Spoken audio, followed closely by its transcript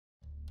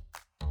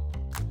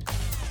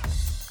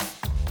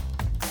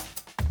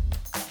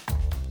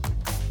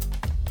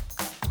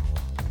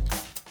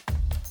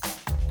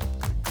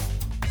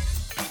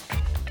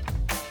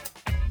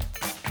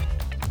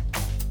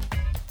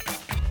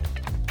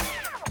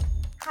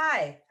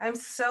Hi, I'm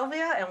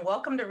Sylvia, and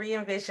welcome to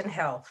Re-Envision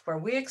Health, where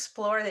we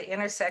explore the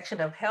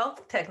intersection of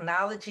health,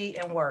 technology,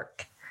 and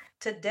work.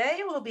 Today,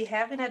 we'll be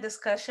having a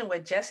discussion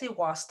with Jessie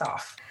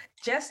Wostoff.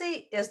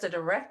 Jessie is the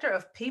Director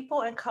of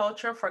People and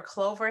Culture for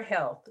Clover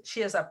Health.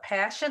 She is a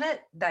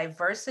passionate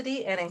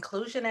diversity and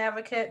inclusion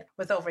advocate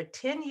with over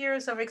 10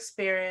 years of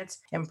experience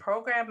in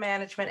program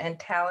management and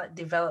talent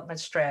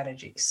development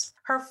strategies.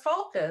 Her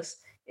focus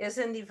is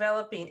in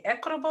developing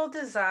equitable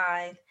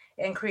design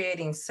and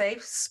creating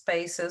safe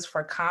spaces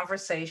for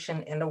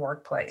conversation in the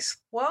workplace.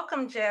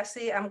 Welcome,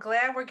 Jessie. I'm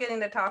glad we're getting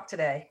to talk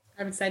today.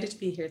 I'm excited to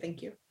be here.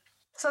 Thank you.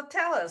 So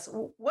tell us,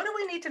 what do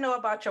we need to know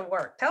about your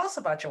work? Tell us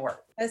about your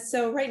work.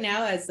 So right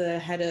now, as the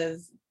head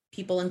of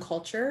people and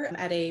culture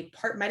at a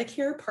part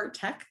Medicare, part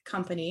tech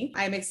company,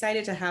 I'm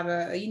excited to have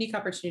a unique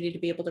opportunity to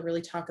be able to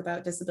really talk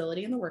about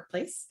disability in the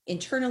workplace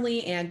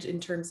internally and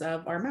in terms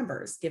of our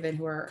members, given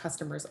who our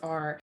customers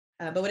are.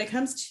 But when it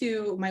comes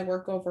to my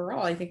work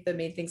overall, I think the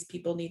main things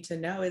people need to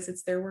know is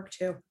it's their work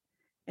too.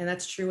 And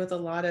that's true with a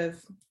lot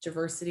of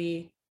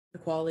diversity,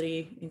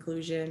 equality,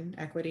 inclusion,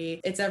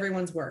 equity. It's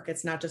everyone's work.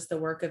 It's not just the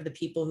work of the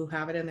people who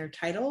have it in their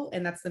title.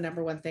 And that's the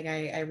number one thing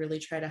I really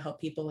try to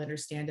help people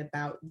understand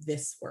about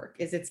this work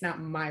is it's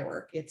not my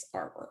work, it's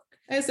our work.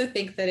 I also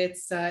think that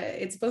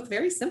it's both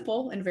very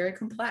simple and very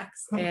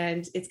complex.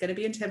 And it's going to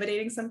be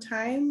intimidating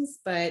sometimes,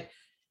 but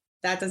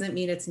that doesn't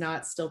mean it's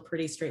not still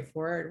pretty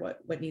straightforward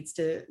where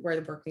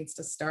the work needs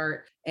to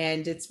start.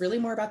 And it's really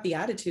more about the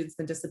attitudes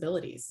than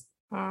disabilities.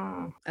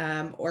 And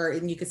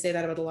you could say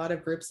that about a lot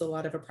of groups, a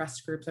lot of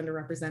oppressed groups,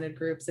 underrepresented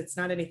groups. It's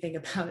not anything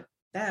about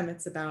them,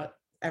 it's about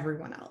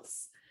everyone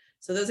else.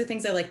 So those are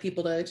things I like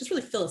people to just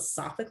really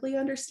philosophically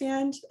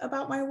understand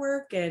about my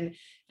work. And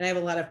I have a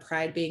lot of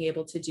pride being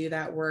able to do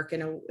that work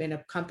in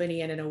a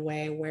company and in a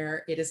way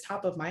where it is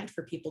top of mind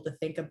for people to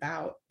think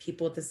about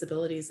people with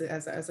disabilities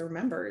as our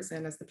members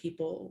and as the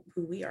people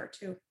who we are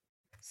too.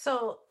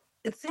 So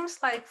it seems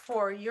like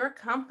for your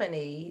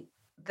company,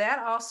 that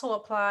also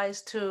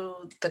applies to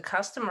the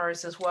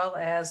customers as well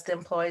as the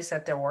employees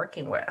that they're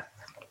working with.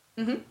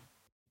 Mm-hmm.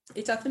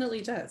 It definitely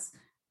does.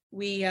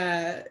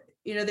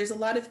 There's a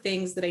lot of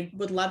things that I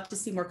would love to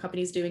see more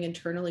companies doing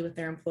internally with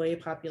their employee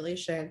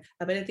population.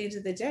 But at the end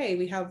of the day,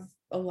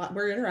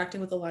 we're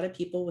interacting with a lot of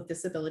people with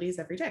disabilities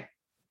every day.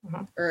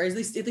 Mm-hmm. Or at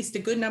least a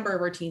good number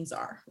of our teams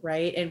are,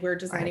 right? And we're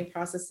designing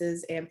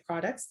processes and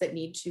products that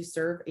need to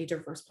serve a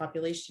diverse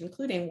population,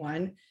 including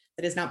one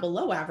that is not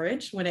below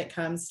average when it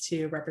comes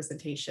to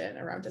representation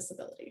around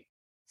disability.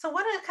 So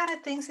what are the kind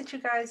of things that you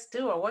guys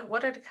do? Or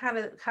what are the kind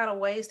of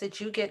ways that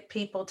you get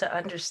people to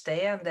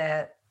understand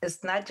that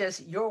it's not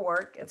just your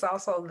work, it's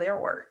also their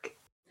work?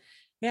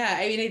 Yeah,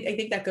 I mean, I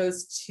think that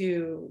goes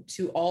to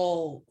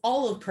all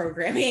of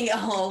programming,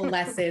 all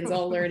lessons,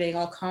 all learning,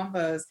 all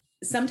combos.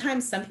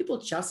 Sometimes some people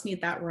just need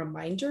that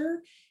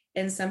reminder.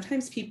 And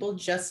sometimes people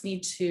just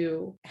need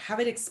to have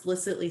it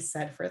explicitly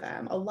said for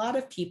them. A lot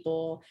of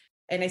people,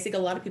 and I think a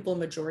lot of people in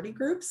majority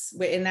groups,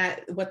 and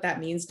that what that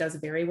means does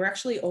vary. We're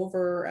actually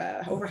over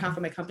half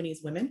of my company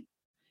is women.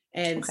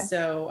 And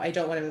so I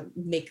don't want to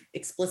make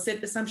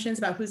explicit assumptions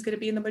about who's going to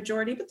be in the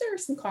majority, but there are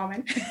some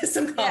common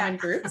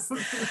groups.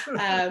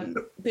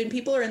 When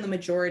people are in the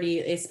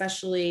majority,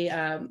 especially,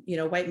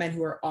 white men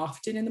who are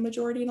often in the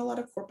majority in a lot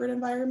of corporate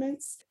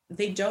environments,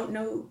 they don't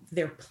know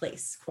their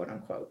place, quote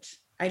unquote.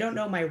 I don't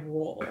know my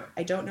role.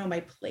 I don't know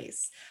my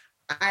place.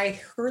 I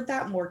heard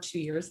that more 2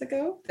 years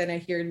ago than I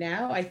hear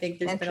now. I think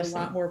there's been a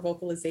lot more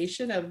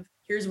vocalization of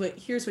here's what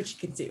you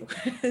can do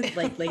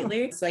like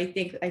lately. So I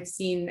think I've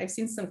seen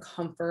some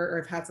comfort,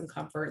 or I've had some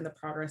comfort in the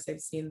progress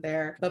I've seen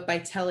there. But by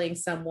telling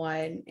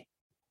someone,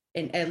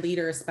 and a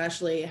leader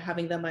especially,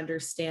 having them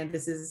understand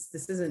this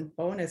isn't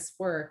bonus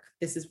work.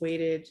 This is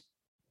weighted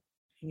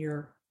in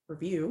your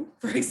review,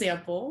 for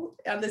example,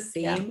 on the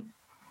same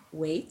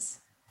weight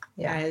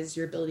as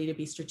your ability to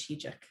be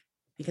strategic,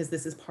 because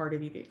this is part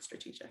of you being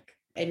strategic.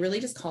 And really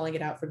just calling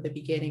it out from the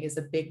beginning is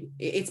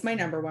it's my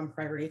number one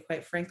priority,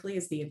 quite frankly,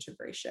 is the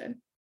integration.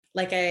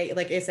 Like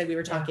I said, we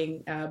were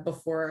talking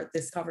before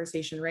this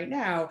conversation right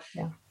now.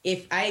 Yeah.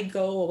 If I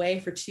go away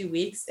for 2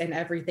 weeks and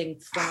everything,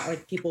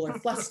 like people are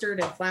flustered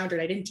and floundered,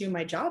 I didn't do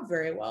my job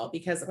very well,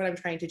 because what I'm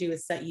trying to do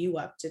is set you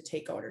up to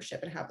take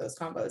ownership and have those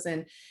combos,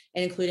 and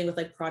including with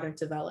like product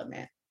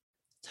development.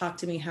 Talk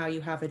to me how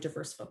you have a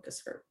diverse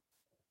focus for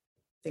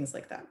things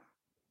like that.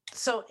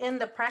 So in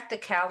the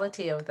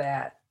practicality of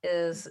that,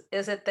 is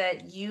it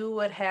that you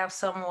would have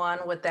someone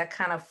with that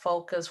kind of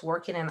focus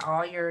working in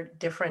all your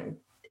different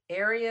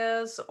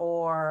areas,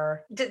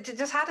 or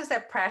just how does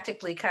that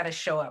practically kind of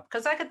show up?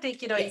 Because I could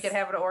think, you could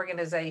have an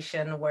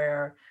organization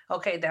where,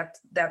 okay,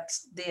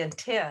 that's the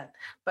intent,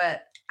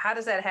 but how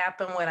does that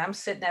happen when I'm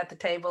sitting at the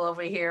table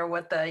over here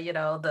with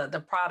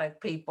the product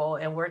people,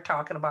 and we're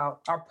talking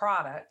about our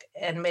product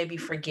and maybe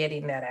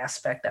forgetting that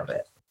aspect of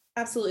it?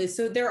 Absolutely.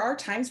 So there are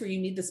times where you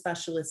need the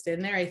specialist in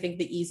there. I think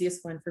the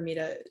easiest one for me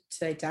to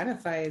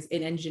identify is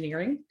in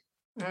engineering,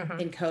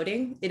 in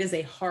coding. It is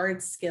a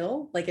hard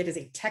skill, like it is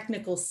a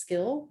technical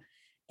skill.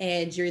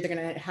 And you're either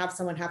going to have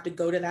someone have to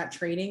go to that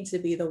training to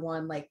be the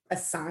one like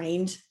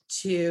assigned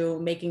to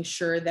making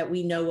sure that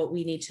we know what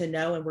we need to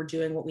know and we're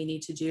doing what we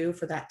need to do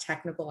for that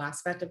technical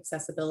aspect of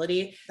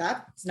accessibility.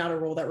 That's not a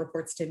role that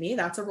reports to me.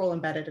 That's a role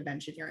embedded in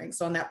engineering.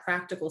 So on that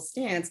practical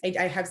stance,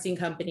 I have seen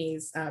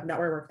companies, not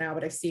where I work now,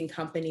 but I've seen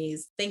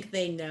companies think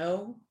they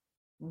know,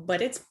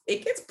 but it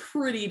gets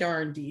pretty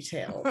darn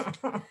detailed.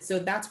 So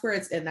that's where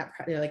it's in that,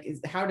 like,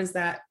 how does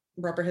that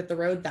rubber hit the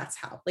road? That's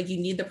how, like, you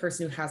need the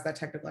person who has that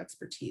technical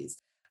expertise.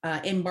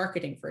 In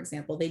marketing, for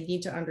example, they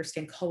need to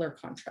understand color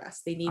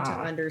contrast. They need to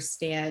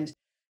understand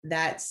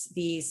that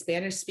the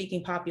Spanish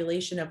speaking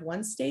population of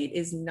one state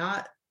is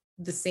not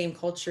the same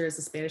culture as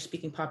the Spanish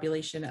speaking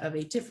population of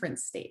a different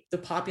state. The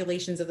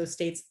populations of those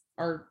states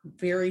are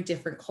very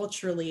different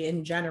culturally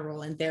in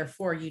general, and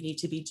therefore you need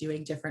to be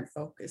doing different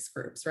focus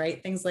groups,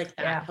 right? Things like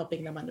that,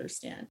 helping them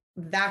understand.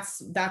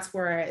 That's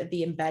where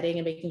the embedding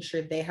and making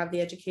sure they have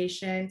the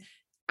education.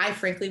 I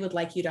frankly would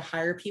like you to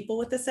hire people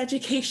with this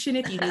education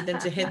if you need them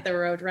to hit the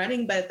road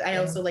running, but I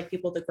also like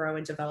people to grow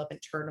and develop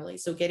internally.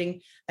 So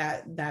getting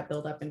that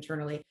build up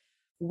internally.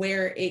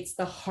 Where it's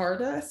the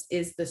hardest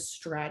is the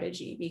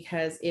strategy,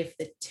 because if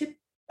the tip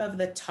of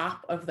the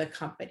top of the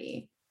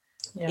company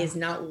is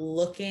not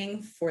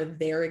looking for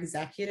their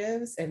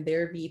executives and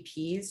their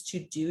VPs to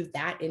do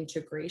that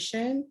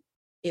integration,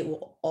 it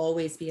will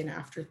always be an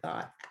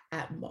afterthought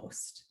at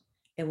most.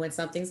 And when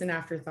something's an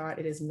afterthought,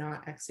 it is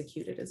not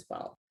executed as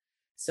well.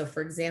 So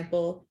for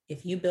example,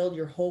 if you build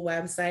your whole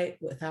website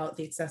without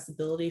the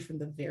accessibility from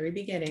the very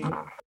beginning,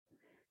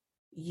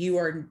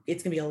 it's going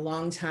to be a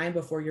long time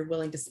before you're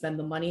willing to spend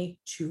the money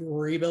to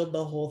rebuild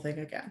the whole thing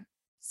again.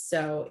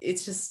 So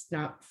it's just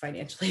not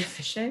financially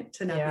efficient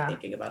to not be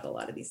thinking about a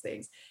lot of these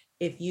things.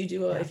 If you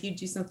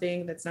do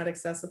something that's not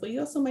accessible, you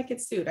also might get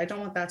sued. I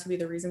don't want that to be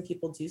the reason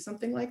people do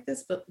something like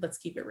this, but let's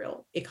keep it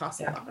real. It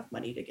costs a lot of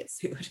money to get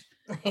sued.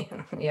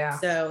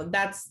 So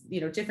that's,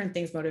 different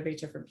things motivate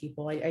different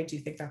people. I do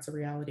think that's a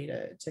reality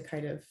to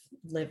kind of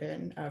live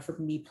in for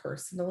me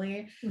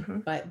personally.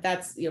 But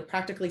that's,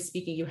 practically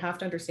speaking, you have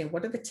to understand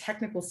what are the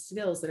technical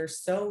skills that are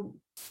so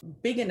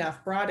big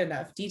enough, broad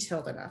enough,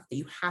 detailed enough that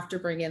you have to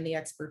bring in the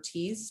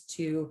expertise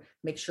to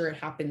make sure it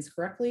happens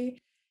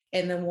correctly.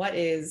 And then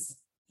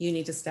you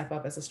need to step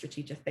up as a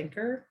strategic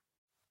thinker,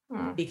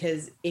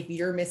 because if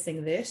you're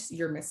missing this,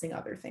 you're missing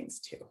other things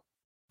too.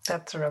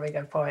 That's a really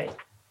good point.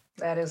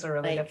 That is a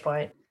really good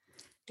point.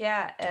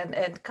 Yeah.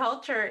 And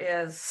culture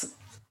is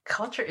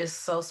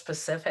so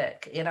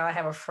specific. I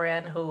have a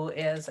friend who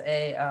is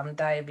a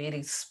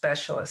diabetes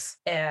specialist,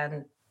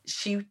 and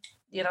she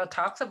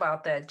talks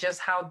about that, just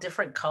how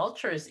different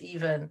cultures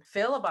even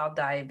feel about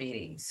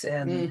diabetes.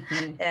 And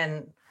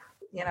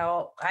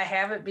I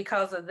have it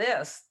because of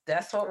this.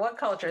 That's what one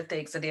culture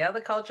thinks, and the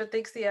other culture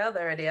thinks the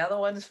other, and the other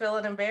one's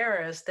feeling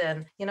embarrassed.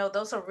 And,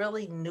 those are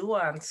really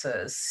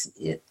nuances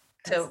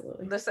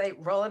let's say,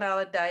 rolling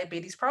out a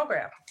diabetes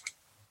program.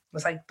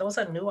 It's like, those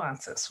are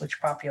nuances, which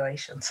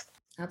populations.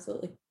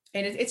 Absolutely.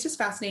 And it's just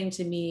fascinating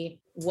to me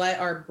what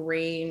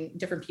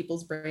different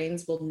people's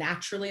brains will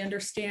naturally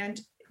understand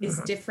is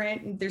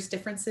different. There's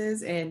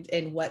differences,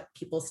 and what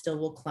people still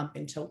will clump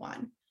into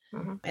one.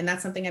 And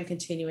that's something I'm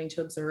continuing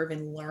to observe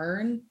and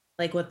learn,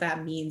 like what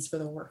that means for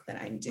the work that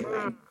I'm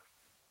doing.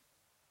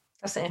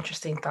 That's an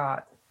interesting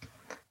thought.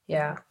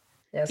 Yeah.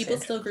 People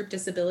still group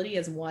disability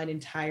as one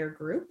entire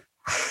group.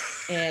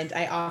 And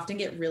I often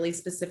get really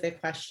specific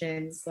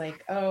questions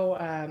like,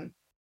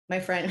 my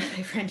friend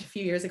a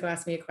few years ago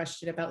asked me a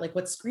question about like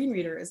what screen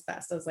reader is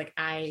best. I was like,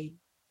 I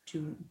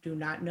do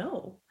not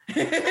know.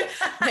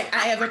 Like,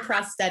 I have a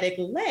prosthetic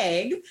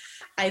leg.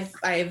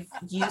 I've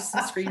used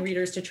some screen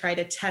readers to try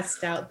to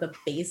test out the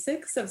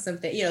basics of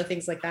something,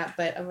 things like that.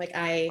 But I'm like,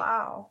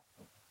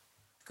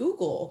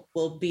 Google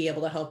will be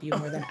able to help you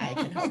more than I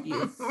can help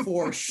you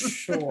for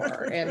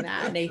sure. And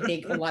I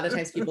think a lot of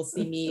times people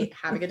see me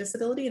having a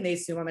disability and they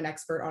assume I'm an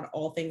expert on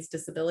all things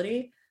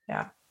disability.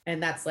 Yeah.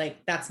 And that's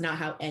not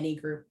how any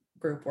group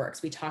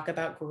works. We talk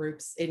about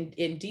groups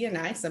in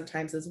D&I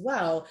sometimes as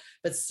well,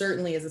 but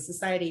certainly as a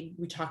society,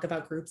 we talk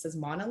about groups as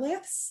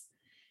monoliths,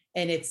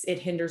 and it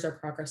hinders our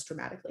progress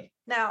dramatically.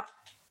 Now,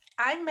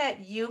 I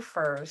met you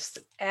first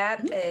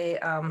at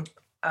a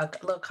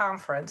little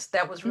conference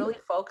that was really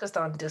focused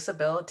on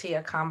disability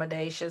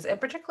accommodations, and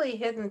particularly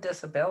hidden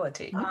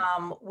disability,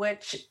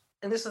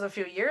 and this was a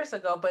few years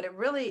ago, but it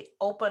really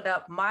opened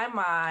up my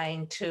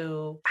mind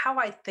to how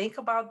I think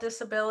about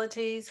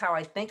disabilities, how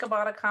I think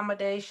about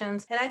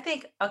accommodations. And I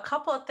think a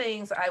couple of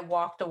things I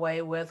walked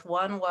away with.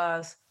 One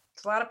was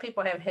a lot of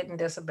people have hidden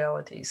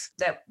disabilities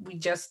that we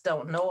just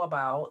don't know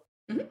about.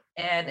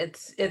 And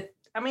it's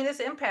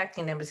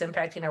impacting them. It's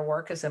impacting their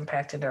work. It's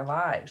impacting their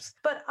lives.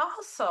 But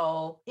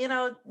also,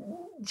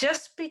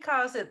 just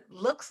because it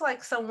looks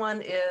like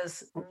someone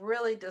is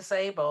really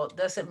disabled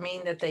doesn't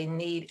mean that they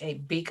need a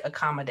big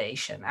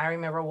accommodation. I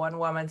remember one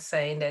woman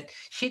saying that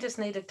she just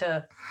needed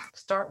to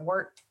start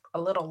work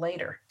a little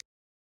later.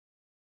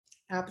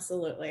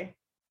 Absolutely.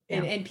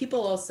 Yeah. And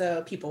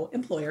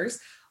employers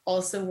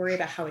also worry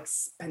about how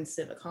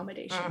expensive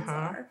accommodations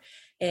are.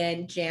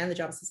 And JAN, the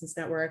Job Assistance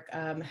Network,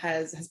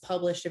 has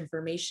published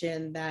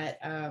information that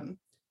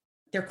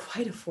they're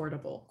quite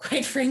affordable,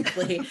 quite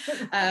frankly.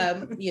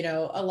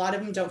 A lot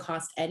of them don't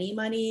cost any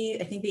money.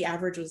 I think the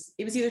average was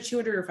either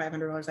 $200 or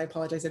 $500. I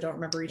apologize, I don't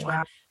remember each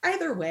one.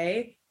 Either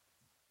way,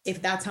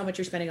 if that's how much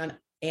you're spending on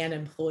an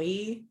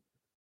employee,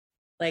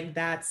 like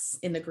that's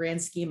in the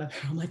grand scheme of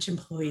how much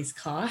employees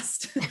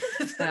cost.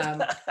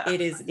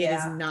 It is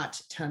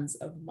not tons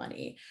of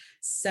money.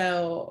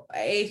 So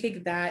I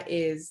think that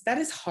is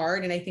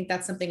hard. And I think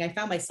that's something I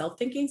found myself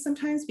thinking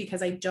sometimes,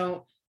 because I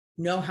don't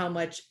know how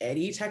much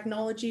any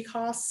technology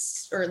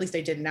costs, or at least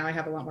I didn't. Now I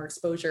have a lot more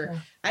exposure.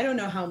 I don't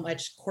know how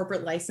much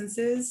corporate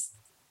licenses.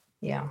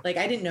 Like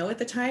I didn't know at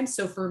the time.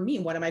 So for me,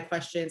 one of my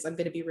questions, I'm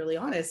going to be really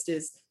honest,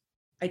 is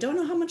I don't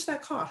know how much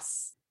that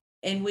costs.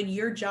 And when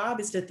your job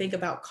is to think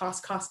about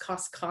cost,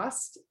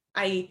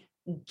 I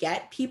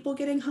get people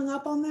getting hung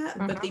up on that,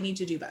 but they need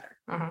to do better.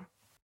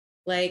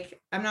 Like,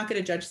 I'm not going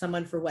to judge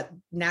someone for what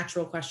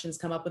natural questions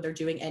come up when they're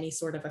doing any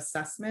sort of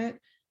assessment,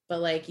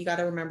 but like, you got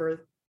to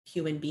remember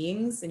human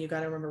beings, and you got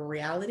to remember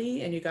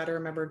reality, and you got to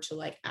remember to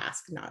like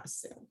ask, not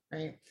assume,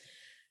 right?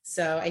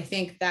 So I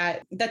think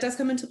that does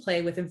come into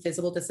play with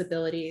invisible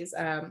disabilities.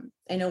 I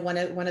know one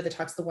of the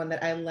talks, the one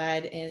that I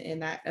led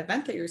in that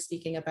event that you're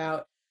speaking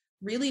about,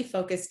 really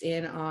focused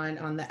in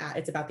on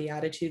it's about the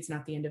attitudes,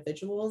 not the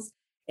individuals.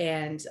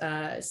 And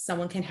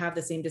someone can have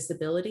the same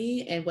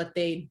disability, and what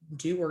they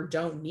do or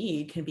don't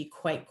need can be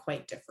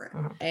quite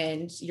different.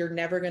 And you're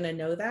never going to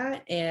know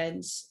that.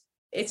 And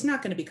it's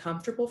not going to be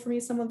comfortable for me,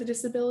 someone with a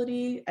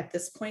disability at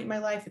this point in my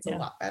life. It's a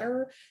lot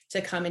better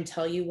to come and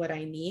tell you what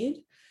I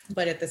need.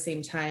 But at the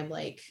same time,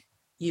 like,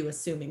 you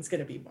assuming is going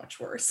to be much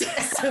worse.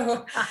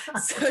 so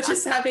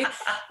just having,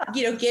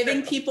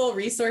 giving people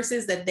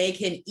resources that they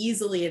can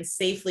easily and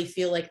safely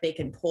feel like they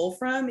can pull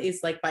from is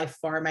like by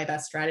far my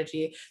best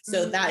strategy.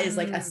 So that is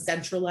like a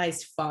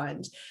centralized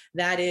fund.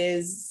 That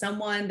is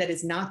someone that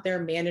is not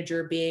their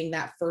manager being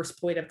that first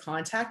point of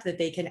contact, that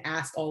they can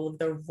ask all of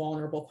the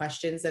vulnerable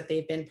questions that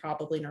they've been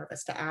probably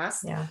nervous to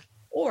ask.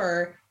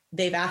 Or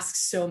they've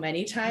asked so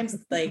many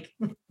times, like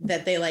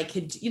that they like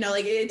could,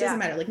 it doesn't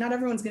matter. Like, not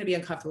everyone's going to be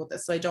uncomfortable with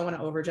this. So I don't want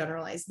to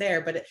overgeneralize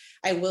there, but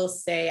I will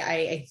say,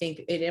 I think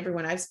in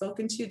everyone I've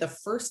spoken to, the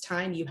first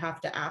time you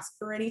have to ask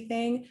for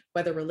anything,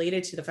 whether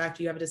related to the fact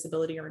you have a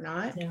disability or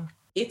not,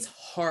 it's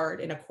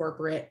hard in a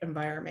corporate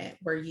environment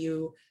where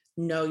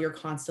you're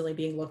constantly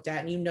being looked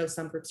at, and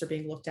some groups are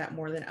being looked at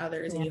more than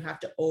others, and you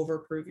have to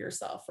overprove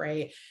yourself,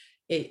 right?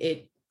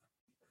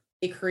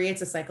 It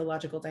creates a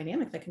psychological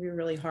dynamic that can be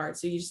really hard.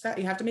 So you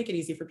have to make it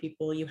easy for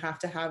people. You have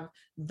to have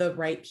the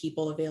right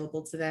people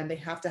available to them. They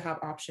have to have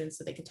options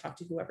so they can talk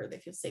to whoever they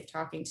feel safe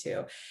talking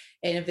to.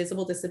 And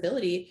invisible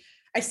disability,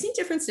 I've seen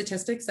different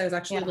statistics. I was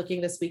actually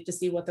looking this week to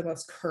see what the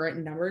most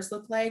current numbers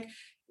look like.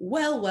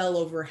 Well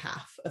over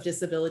half of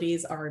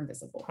disabilities are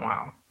invisible.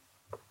 Wow.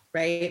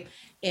 Right.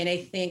 And I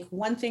think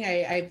one thing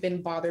I've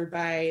been bothered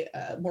by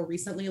more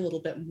recently, a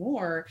little bit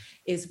more,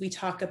 is we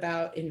talk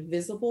about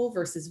invisible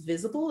versus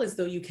visible as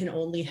though you can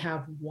only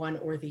have one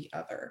or the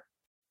other.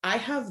 I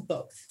have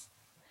both.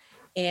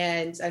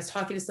 And I was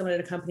talking to someone at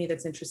a company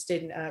that's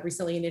interested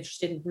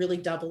in really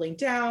doubling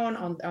down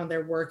on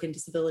their work in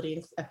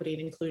disability, equity,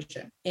 and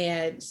inclusion.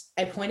 And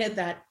I pointed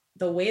that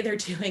the way they're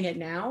doing it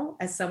now,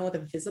 as someone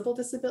with a visible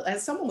disability,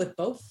 as someone with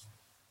both,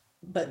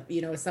 but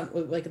some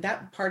like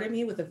that part of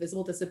me with a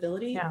visible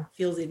disability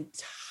feels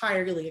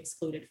entirely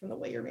excluded from the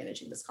way you're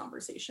managing this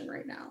conversation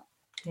right now.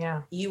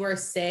 You are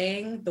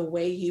saying the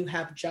way you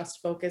have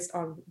just focused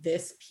on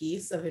this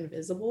piece of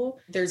invisible,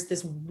 there's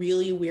this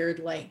really weird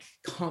like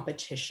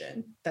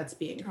competition that's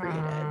being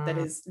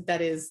created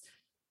that is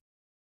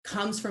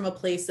comes from a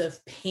place of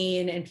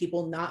pain and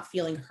people not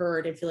feeling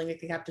heard and feeling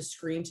like they have to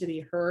scream to be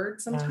heard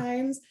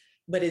sometimes.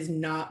 But is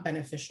not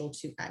beneficial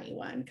to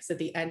anyone, because at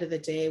the end of the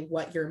day,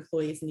 what your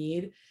employees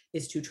need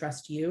is to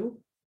trust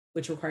you,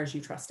 which requires you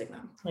trusting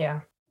them.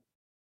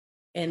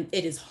 And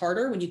it is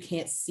harder when you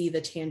can't see the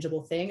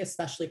tangible thing,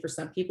 especially for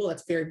some people.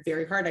 That's very,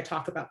 very hard. I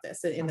talk about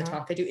this in the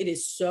talk I do. It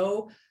is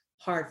so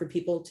hard for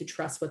people to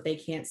trust what they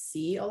can't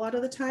see a lot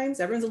of the times.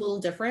 Everyone's a little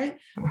different,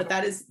 but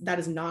that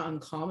is not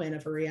uncommon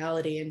of a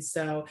reality. And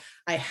so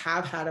I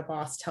have had a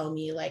boss tell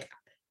me, like,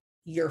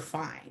 you're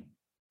fine.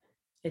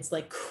 It's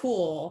like,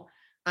 cool.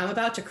 I'm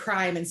about to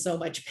cry. I'm in so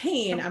much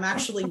pain. I'm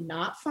actually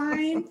not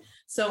fine.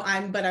 So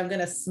I'm going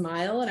to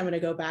smile and I'm going to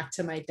go back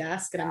to my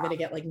desk and I'm going to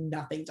get like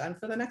nothing done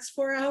for the next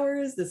 4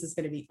 hours. This is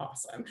going to be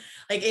awesome.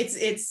 Like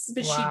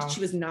but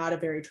she was not a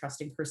very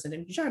trusting person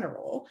in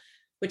general,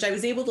 which I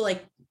was able to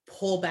like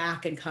pull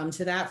back and come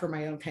to that for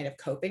my own kind of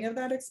coping of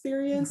that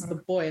experience.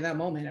 But boy, in that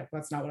moment,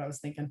 that's not what I was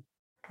thinking.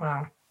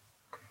 Wow.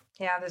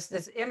 Yeah.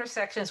 There's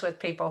intersections with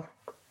people.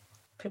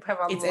 People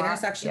have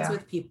intersections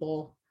with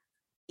people.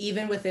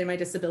 Even within my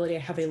disability, I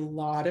have a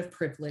lot of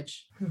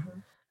privilege.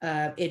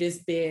 It has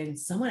been,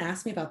 someone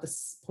asked me about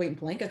this point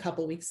blank a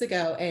couple of weeks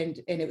ago, and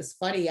it was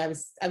funny. I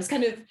was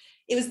kind of,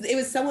 it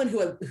was someone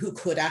who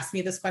could ask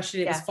me this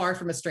question. It was far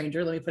from a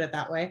stranger. Let me put it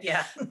that way.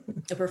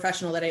 A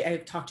professional that I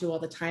talk to all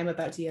the time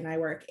about D&I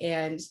work.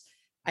 And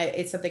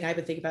it's something I've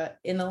been thinking about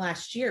in the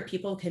last year.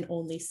 People can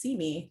only see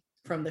me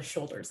from the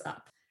shoulders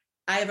up.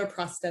 I have a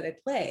prosthetic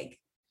leg.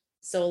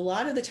 So a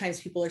lot of the times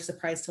people are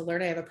surprised to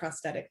learn I have a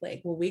prosthetic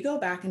leg. When we go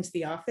back into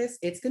the office,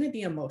 it's going to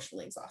be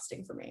emotionally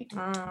exhausting for me.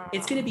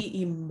 It's going to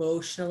be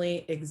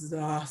emotionally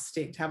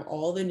exhausting to have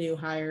all the new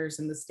hires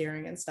and the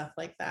staring and stuff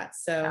like that.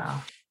 So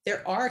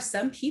there are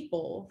some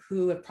people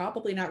who have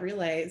probably not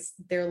realized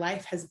their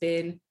life has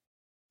been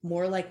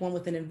more like one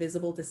with an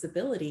invisible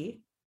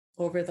disability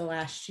over the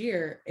last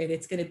year. And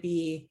it's going to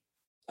be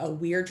a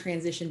weird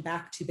transition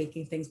back to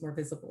making things more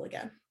visible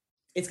again.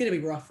 It's going to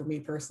be rough for me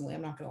personally.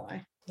 I'm not going to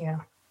lie. Yeah.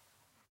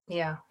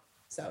 Yeah.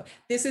 So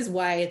this is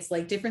why it's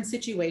like different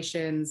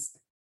situations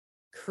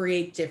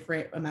create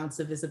different amounts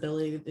of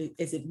visibility.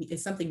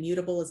 Is something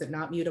mutable? Is it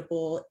not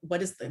mutable?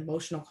 What is the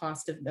emotional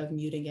cost of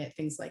muting it?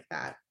 Things like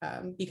that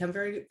become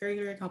very, very,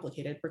 very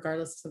complicated,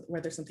 regardless of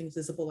whether something's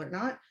visible or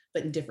not,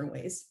 but in different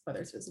ways, whether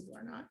it's visible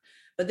or not.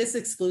 But this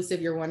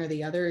exclusive, you're one or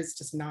the other, is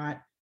just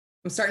not.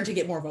 I'm starting to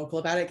get more vocal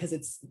about it because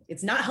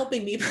it's not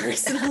helping me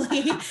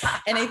personally,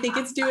 and I think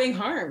it's doing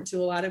harm to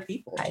a lot of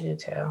people. I do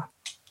too.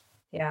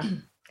 Yeah.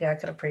 Yeah, I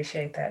could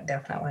appreciate that,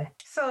 definitely.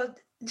 So,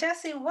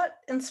 Jessie, what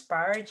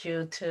inspired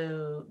you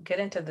to get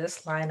into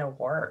this line of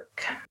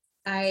work?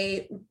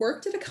 I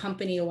worked at a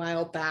company a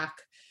while back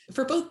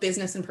for both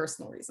business and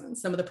personal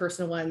reasons. Some of the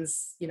personal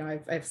ones,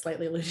 I've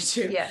slightly alluded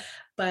to. Yeah.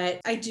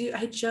 But I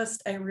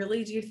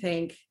really do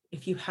think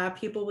if you have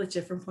people with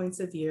different points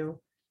of view,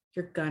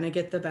 you're going to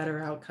get the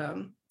better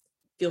outcome.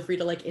 Feel free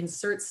to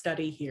insert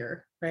study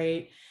here,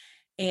 right?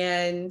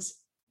 And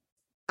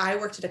I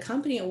worked at a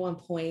company at one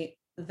point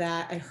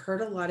that I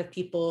heard a lot of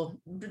people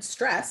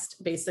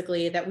stressed,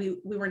 basically, that we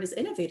weren't as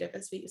innovative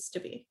as we used to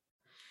be.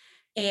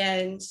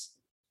 And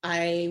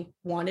I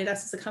wanted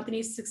us as a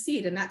company to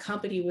succeed. And that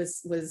company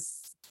was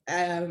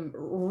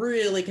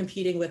really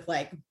competing with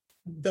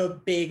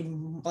the big,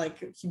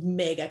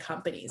 mega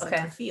companies in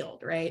the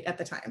field, right, at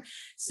the time.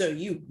 So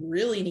you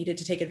really needed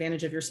to take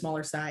advantage of your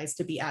smaller size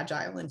to be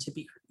agile and to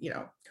be,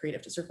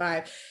 creative to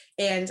survive.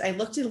 And I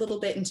looked a little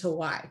bit into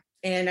why.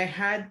 And I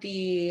had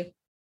the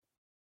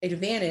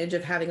advantage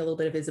of having a little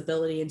bit of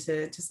visibility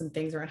into some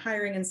things around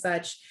hiring and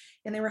such.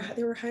 And they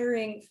were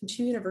hiring from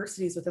 2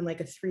 universities within a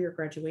 3-year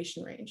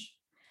graduation range.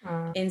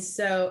 And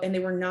they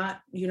were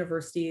not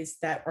universities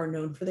that are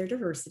known for their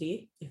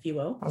diversity, if you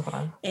will.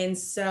 And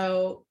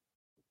so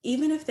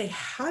even if they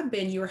had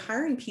been, you were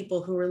hiring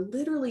people who were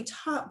literally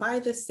taught by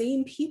the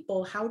same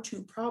people how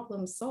to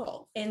problem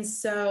solve. And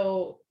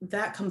so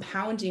that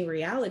compounding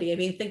reality,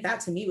 I think that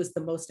to me was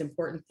the most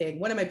important thing.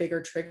 One of my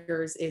bigger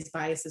triggers is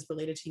biases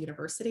related to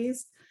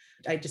universities.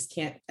 I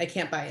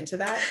can't buy into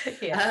that.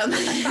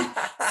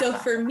 So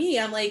for me,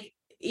 I'm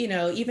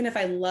even if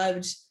I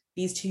loved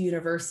these 2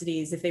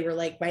 universities, if they were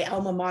my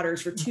alma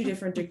maters for 2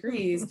 different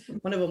degrees,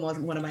 one of them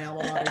wasn't one of my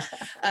alma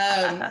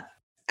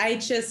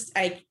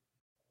maters.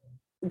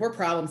 We're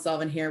problem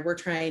solving here. We're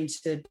trying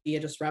to be a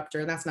disruptor.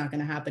 And that's not going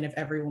to happen if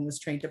everyone was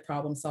trained to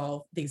problem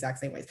solve the exact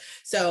same ways.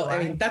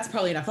 So, that's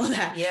probably enough of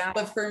that. Yeah.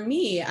 But for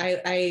me,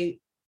 I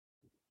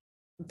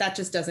that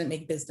just doesn't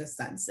make business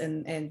sense.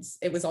 And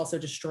it was also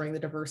destroying the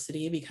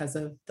diversity because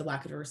of the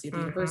lack of diversity of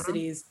the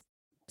universities,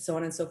 so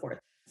on and so forth.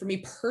 For me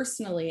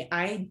personally,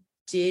 my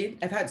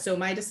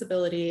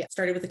disability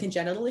started with a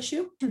congenital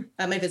issue,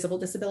 my visible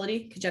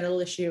disability, congenital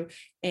issue.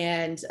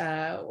 And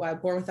I'm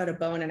born without a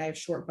bone and I have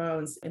short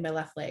bones in my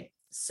left leg.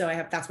 So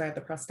that's why I have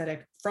the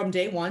prosthetic. From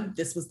day one,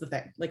 this was the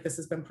thing. This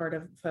has been part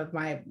of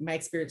my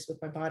experience with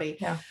my body.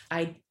 Yeah.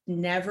 I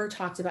never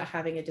talked about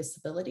having a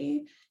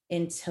disability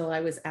until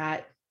I was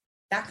at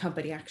that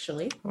company,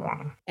 actually.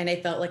 Wow. And I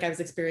felt like I was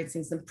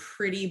experiencing some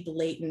pretty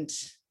blatant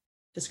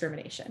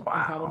discrimination and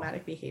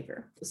problematic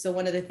behavior. So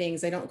one of the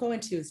things I don't go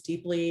into as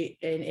deeply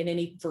in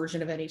any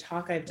version of any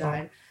talk I've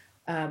done,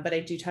 but I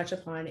do touch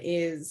upon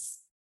is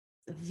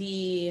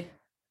the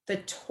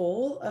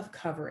toll of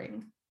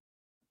covering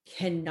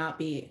cannot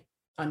be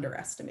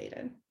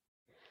underestimated.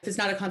 If it's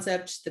not a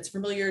concept that's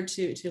familiar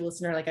to a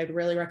listener, I'd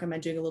really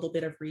recommend doing a little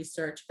bit of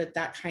research, but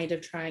that kind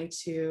of trying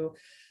to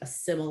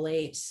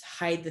assimilate,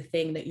 hide the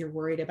thing that you're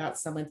worried about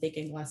someone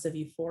thinking less of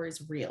you for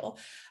is real.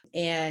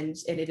 And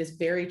it is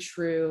very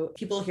true.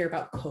 People hear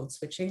about code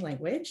switching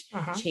language,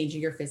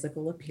 changing your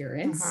physical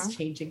appearance,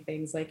 changing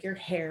things like your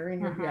hair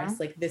and your dress.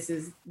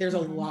 There's a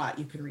lot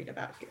you can read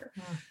about here.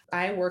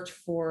 I worked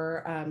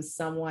for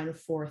someone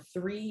for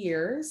 3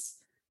 years.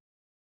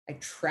 I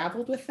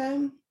traveled with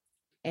them.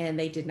 And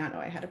they did not know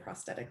I had a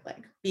prosthetic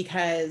leg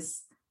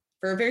because,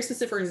 for a very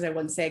specific reason, I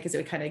wouldn't say because it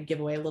would kind of give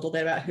away a little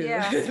bit about who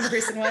the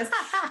person was.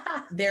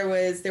 There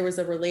was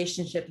a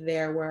relationship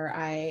there where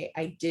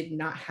I did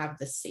not have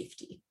the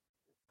safety.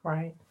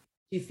 Right.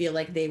 You feel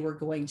like they were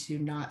going to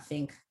not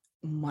think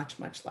much,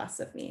 much less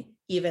of me.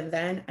 Even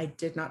then, I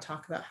did not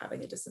talk about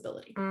having a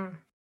disability.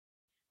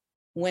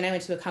 When I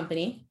went to a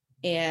company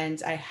and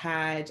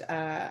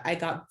I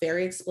got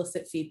very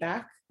explicit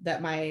feedback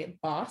that my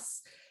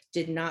boss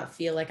did not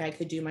feel like I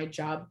could do my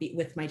job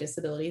with my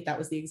disability. That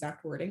was the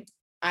exact wording.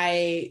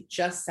 I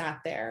just sat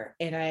there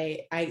and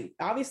I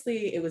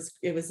obviously it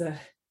was a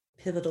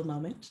pivotal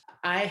moment.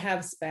 I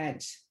had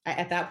spent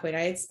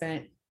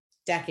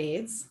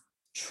decades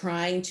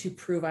trying to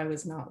prove I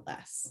was not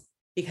less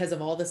because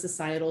of all the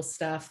societal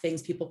stuff,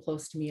 things people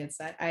close to me had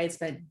said. I had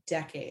spent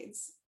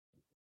decades,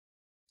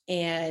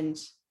 and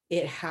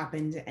it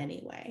happened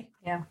anyway.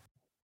 Yeah.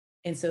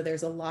 And so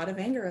there's a lot of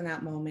anger in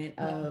that moment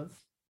of,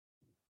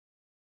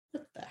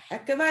 what the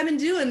heck have I been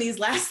doing these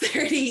last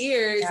 30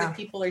 years? If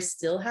people are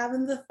still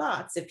having the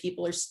thoughts, if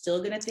people are still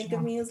going to think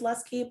of me as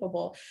less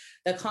capable.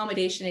 The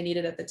accommodation I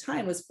needed at the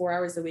time was 4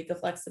 hours a week of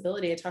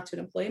flexibility. I talked to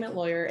an employment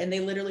lawyer, and they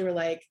literally were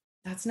like,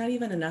 that's not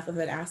even enough of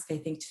an ask, I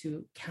think,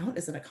 to count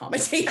as an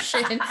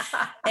accommodation.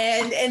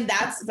 and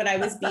that's what I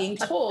was being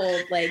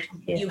told. Like,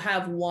 you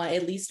have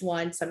at least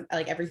one,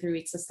 like every 3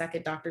 weeks, a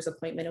second doctor's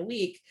appointment a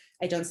week.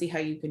 I don't see how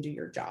you can do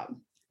your job.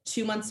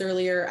 2 months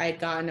earlier, I'd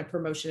gotten a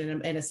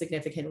promotion and a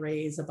significant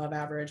raise above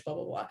average, blah,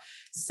 blah, blah.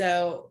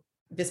 So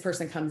this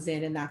person comes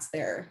in, and that's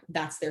their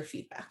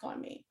feedback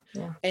on me.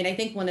 Yeah. And I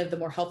think one of the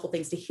more helpful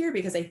things to hear,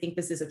 because I think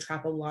this is a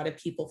trap a lot of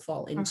people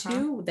fall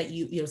into, that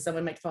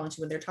someone might fall into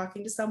when they're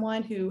talking to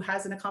someone who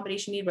has an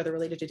accommodation need, whether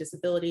related to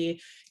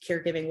disability,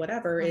 caregiving,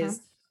 whatever,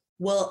 is,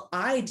 well,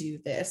 I do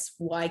this.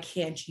 Why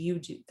can't you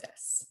do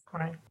this?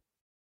 Right.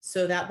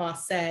 So that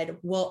boss said,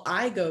 well,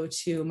 I go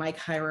to my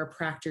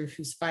chiropractor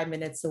who's 5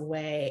 minutes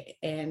away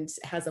and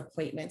has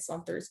appointments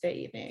on Thursday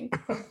evening.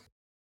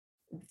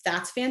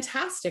 That's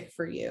fantastic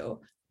for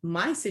you.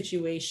 My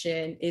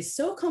situation is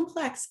so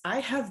complex. I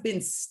have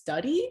been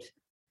studied.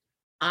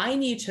 I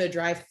need to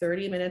drive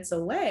 30 minutes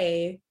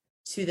away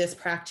to this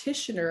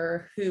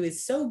practitioner who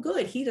is so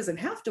good. He doesn't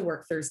have to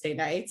work Thursday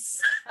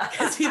nights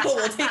because people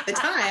will take the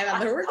time on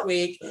their work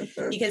week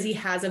because he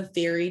has a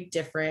very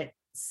different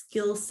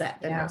skill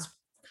set than most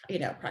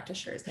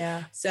practitioners.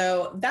 Yeah.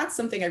 So that's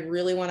something I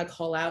really want to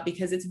call out,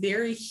 because it's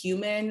very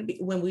human.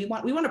 When we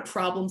want to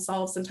problem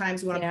solve,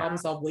 sometimes we want to problem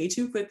solve way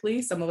too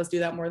quickly. Some of us do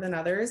that more than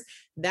others.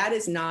 That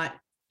is not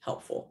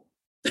helpful.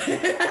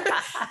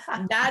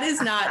 That is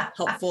not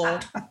helpful.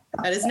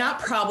 That is not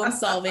problem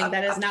solving.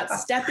 That is not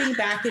stepping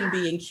back and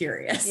being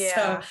curious. Yeah.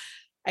 So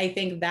I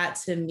think that,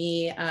 to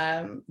me,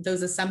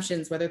 those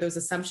assumptions, whether those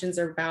assumptions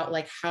are about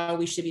like how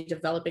we should be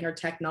developing our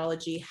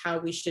technology, how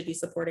we should be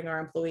supporting our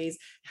employees,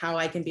 how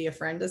I can be a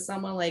friend to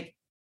someone, like,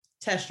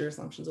 test your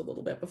assumptions a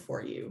little bit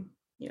before you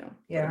put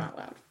them out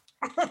loud.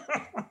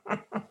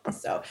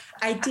 So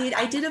I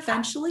did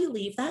eventually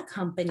leave that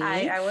company.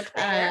 I would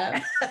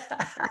figure.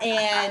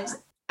 And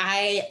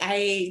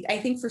I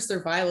think for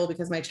survival,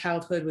 because my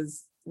childhood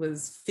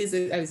was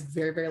physically, I was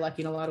very, very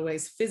lucky in a lot of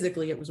ways.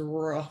 Physically, it was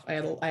rough. I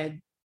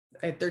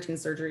had 13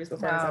 surgeries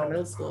before I was out of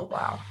middle school.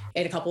 Wow.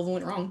 And a couple of them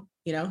went wrong,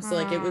 so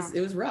like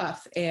it was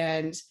rough,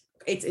 and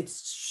it's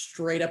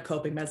straight up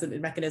coping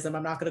mechanism.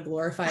 I'm not going to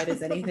glorify it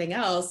as anything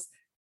else.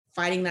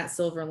 Finding that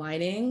silver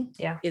lining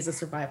is a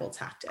survival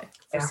tactic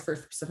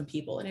for some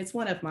people. And it's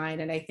one of mine.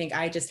 And I think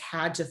I just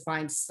had to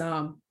find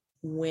some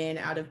win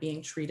out of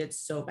being treated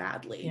so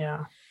badly.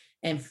 Yeah.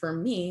 And for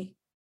me,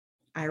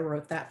 I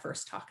wrote that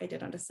first talk I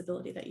did on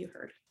disability that you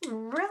heard.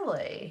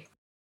 Really?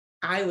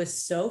 I was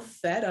so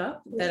fed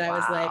up that I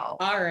was like,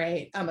 all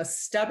right, I'm a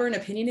stubborn,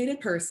 opinionated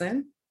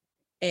person.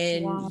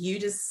 And you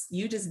just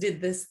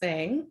did this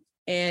thing.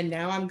 And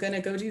now I'm going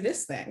to go do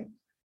this thing.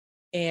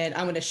 And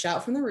I'm going to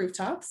shout from the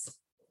rooftops,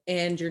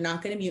 and you're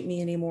not going to mute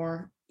me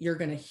anymore. You're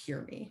going to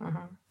hear me.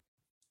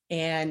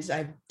 And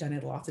I've done it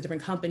at lots of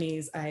different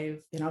companies.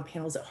 I've been on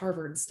panels at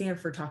Harvard,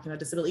 Stanford, talking about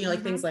disability,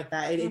 like things like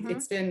that.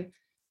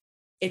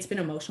 It's been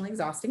emotionally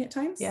exhausting at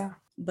times. Yeah.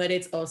 But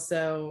it's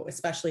also,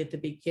 especially at the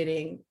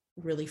beginning,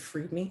 really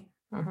freed me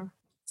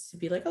to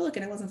be like, oh, look,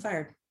 and I wasn't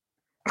fired.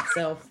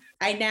 So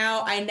I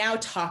now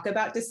talk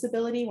about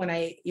disability when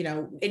I,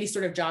 any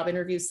sort of job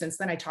interviews since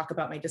then. I talk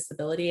about my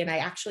disability, and I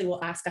actually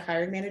will ask a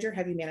hiring manager,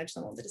 have you managed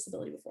someone with a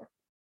disability before?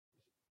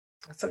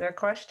 That's a good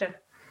question.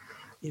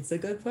 It's a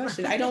good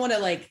question. I don't want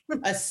to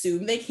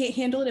assume they can't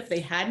handle it if they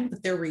hadn't,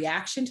 but their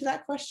reaction to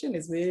that question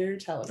is very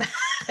telling.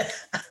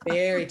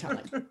 Very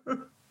telling.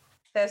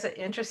 That's an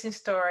interesting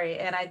story.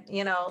 And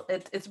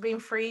it's been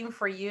freeing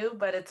for you,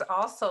 but it's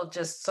also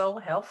just so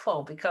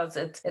helpful because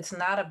it's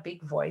not a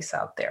big voice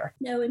out there.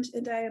 No, and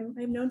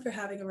I'm known for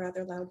having a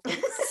rather loud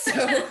voice. So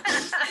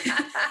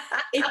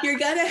if you're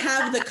going to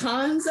have the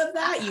cons of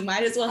that, you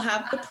might as well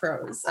have the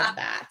pros of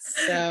that.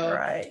 So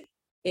right.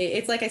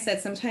 It's like I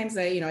said, sometimes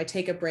I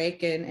take a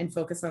break and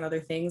focus on other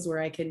things where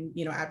I can,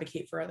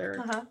 advocate for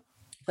other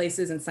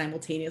places and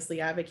simultaneously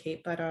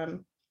advocate. But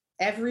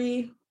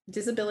every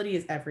disability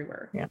is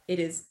everywhere. Yeah. It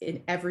is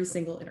in every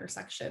single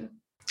intersection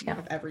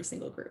of every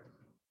single group.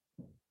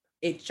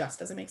 It just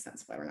doesn't make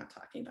sense why we're not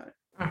talking about it.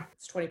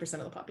 It's 20%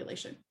 of the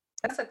population.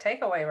 That's a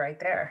takeaway right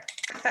there.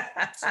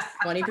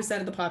 20%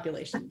 of the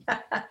population.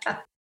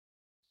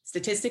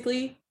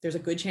 Statistically, there's a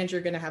good chance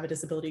you're going to have a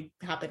disability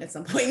happen at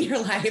some point in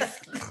your life.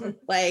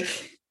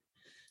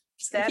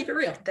 Just keep it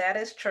real. That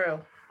is true.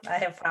 I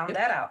have found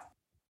that out.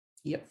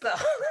 Yep.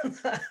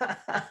 So,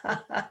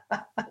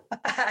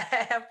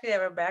 I have to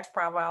have a back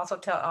problem. I also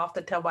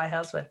often tell my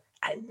husband,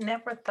 I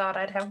never thought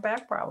I'd have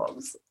back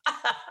problems.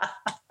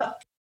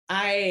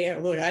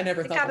 I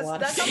never thought a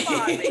lot of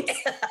things.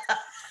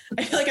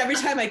 I feel like every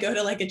time I go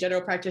to like a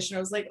general practitioner, I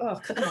was like, oh,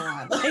 come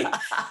on. Like,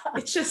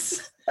 it's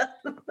just,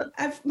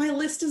 my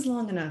list is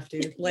long enough,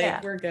 dude.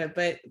 Like we're good.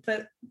 But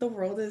the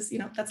world is,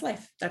 that's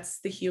life. That's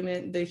the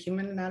human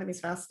anatomy is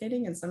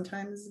fascinating. And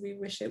sometimes we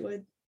wish it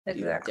would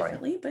do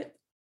differently, but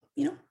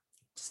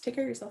just take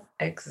care of yourself.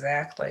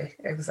 Exactly.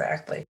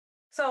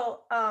 So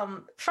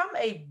from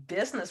a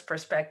business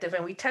perspective,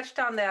 and we touched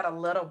on that a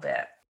little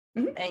bit,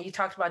 and you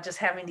talked about just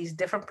having these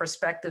different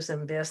perspectives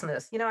in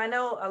business. I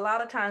know a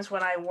lot of times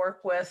when I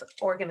work with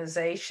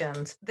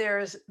organizations,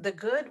 there's the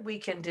good we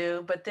can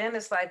do, but then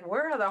it's like,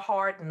 where are the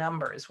hard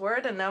numbers? Where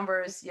are the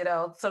numbers,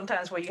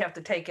 sometimes where you have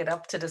to take it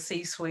up to the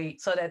C-suite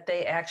so that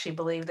they actually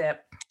believe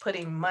that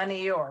putting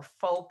money or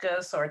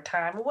focus or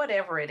time, or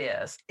whatever it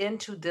is,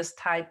 into this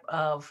type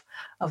of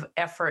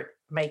effort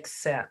makes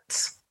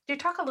sense. Can you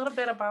talk a little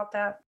bit about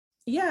that?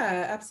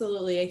 Yeah,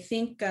 absolutely. I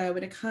think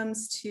when it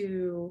comes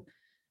to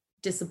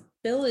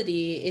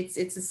disability,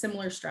 it's a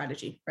similar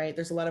strategy, right?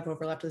 There's a lot of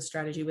overlap to the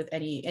strategy with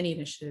any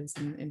initiatives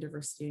in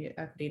diversity,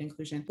 equity, and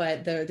inclusion,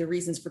 but the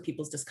reasons for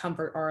people's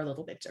discomfort are a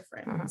little bit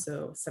different.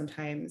 So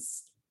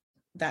sometimes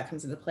that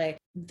comes into play.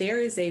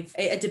 There is a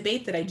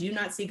debate that I do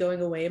not see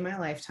going away in my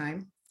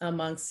lifetime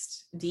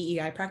amongst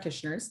DEI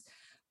practitioners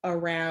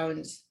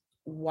around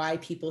why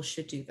people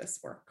should do this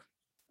work.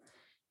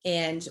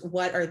 And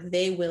what data are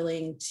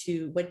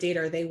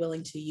they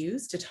willing to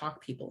use to talk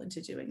people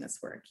into doing this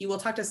work? You will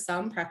talk to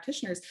some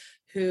practitioners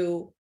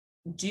who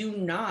do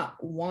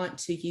not want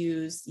to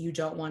use "you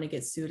don't want to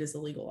get sued" as a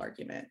legal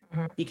argument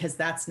because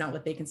that's not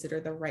what they consider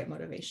the right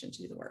motivation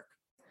to do the work.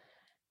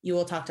 You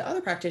will talk to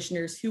other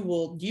practitioners who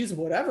will use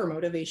whatever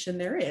motivation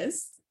there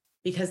is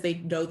because they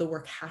know the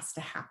work has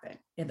to happen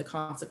and the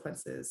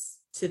consequences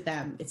to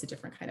them, it's a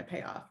different kind of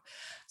payoff.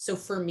 So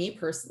for me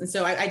personally,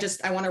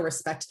 I want to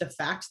respect the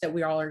fact that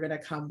we all are going to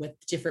come with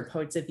different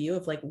points of view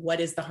of like,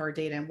 what is the hard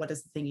data and what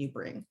is the thing you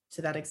bring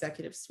to that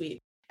executive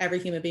suite? Every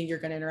human being you're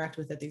going to interact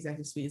with at the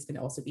executive suite is going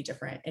to also be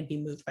different and be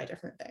moved by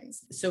different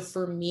things. So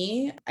for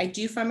me, I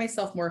do find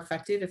myself more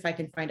effective if I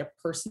can find a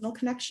personal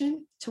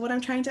connection to what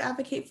I'm trying to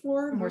advocate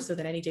for, more so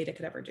than any data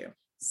could ever do.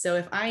 So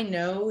if I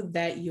know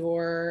that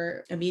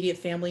your immediate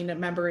family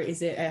member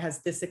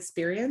has this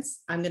experience,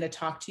 I'm going to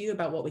talk to you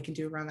about what we can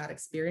do around that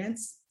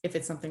experience if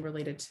it's something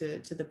related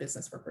to the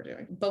business work we're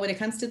doing. But when it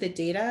comes to the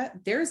data,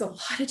 there's a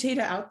lot of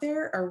data out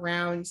there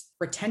around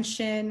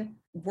retention,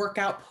 work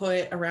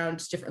output,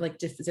 around different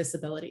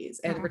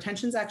disabilities. And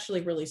retention is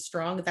actually really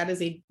strong. That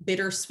is a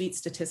bittersweet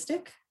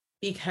statistic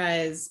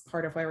because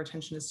part of why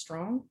retention is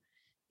strong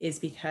is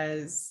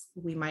because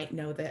we might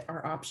know that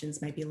our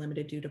options might be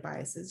limited due to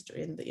biases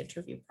during the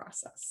interview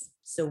process.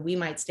 So we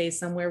might stay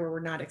somewhere where we're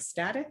not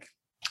ecstatic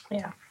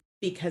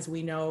because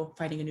we know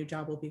finding a new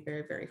job will be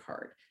very, very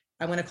hard.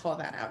 I want to call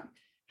that out.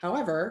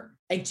 However,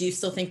 I do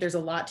still think there's a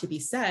lot to be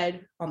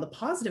said on the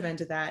positive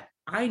end of that.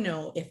 I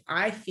know if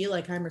I feel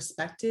like I'm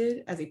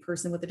respected as a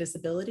person with a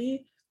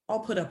disability, I'll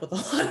put up with a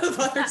lot of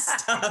other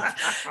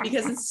stuff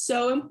because it's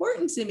so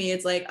important to me.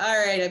 It's like,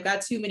 all right, I've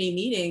got too many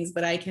meetings,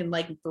 but I can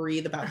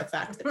breathe about the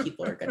fact that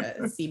people are going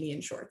to see me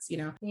in shorts,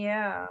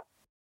 Yeah.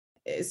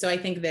 So I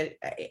think that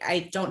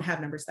I don't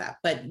have numbers that,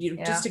 but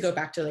just to go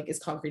back to as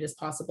concrete as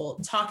possible,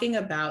 talking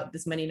about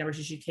as many numbers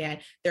as you can.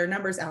 There are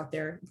numbers out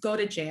there. Go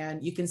to Jan.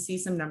 You can see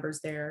some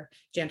numbers there.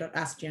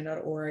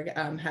 Askjan.org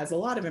has a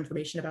lot of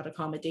information about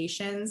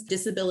accommodations.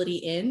 Disability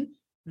In,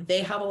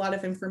 they have a lot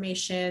of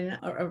information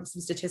or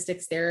some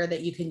statistics there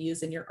that you can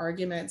use in your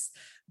arguments.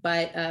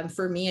 But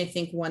for me, I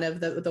think one of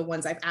the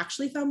ones I've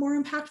actually found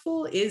more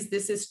impactful is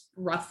this is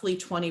roughly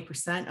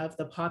 20% of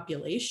the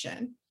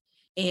population.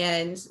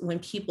 And when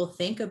people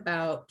think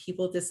about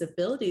people with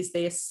disabilities,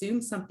 they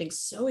assume something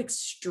so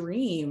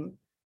extreme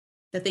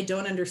that they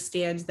don't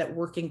understand that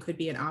working could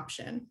be an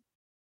option.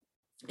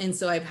 And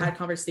so I've had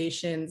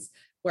conversations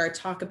where I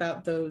talk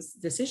about those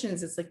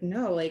decisions. It's like,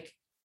 no,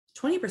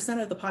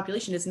 20% of the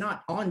population is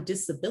not on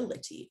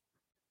disability.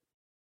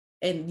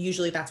 And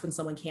usually that's when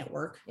someone can't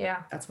work.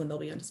 Yeah. That's when they'll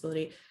be on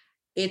disability.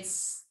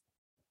 There's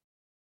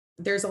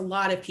a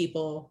lot of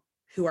people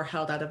who are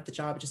held out of the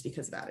job just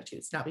because of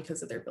attitudes, not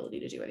because of their ability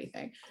to do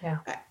anything. Yeah.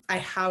 I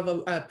have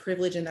a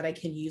privilege in that I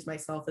can use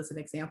myself as an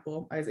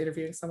example. I was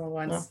interviewing someone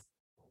once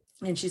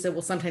and she said,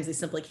 well, sometimes they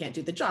simply can't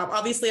do the job.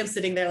 Obviously I'm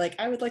sitting there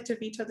I would like to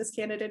veto this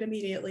candidate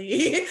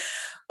immediately.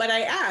 But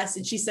I asked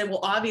and she said, well,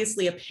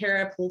 obviously a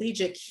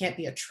paraplegic can't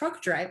be a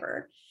truck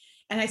driver.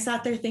 And I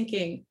sat there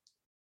thinking,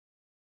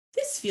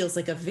 this feels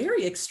like a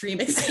very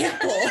extreme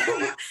example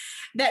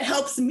that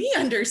helps me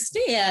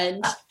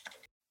understand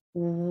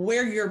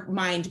where your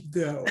mind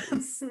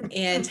goes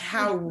and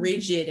how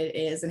rigid it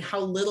is and how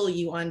little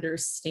you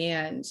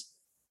understand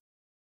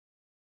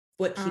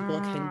what people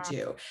can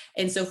do.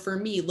 And so for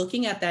me,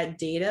 looking at that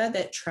data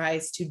that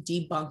tries to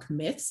debunk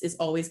myths is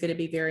always going to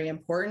be very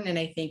important. And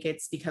I think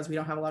it's because we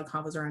don't have a lot of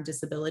convos around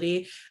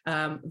disability,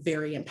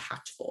 very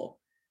impactful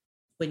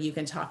when you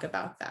can talk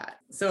about that.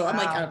 So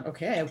I'm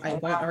okay, I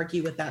won't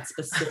argue with that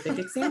specific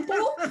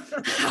example.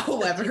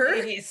 However,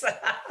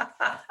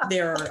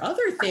 there are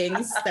other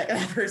things that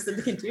a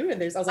person can do.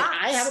 And I was like,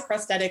 I have a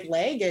prosthetic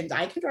leg and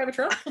I can drive a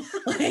truck.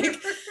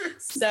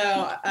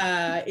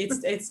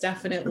 It's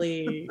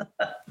definitely,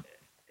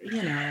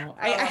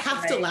 I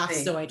have to laugh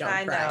so I don't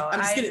cry.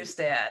 I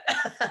understand.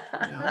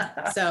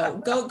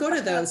 So go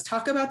to those,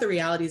 talk about the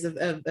realities of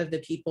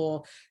the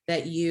people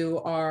that you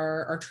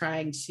are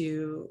trying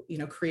to,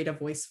 create a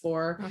voice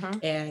for,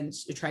 and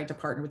you're trying to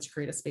partner with to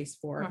create a space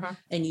for,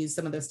 and use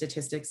some of those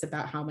statistics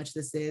about how much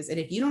this is. And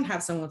if you don't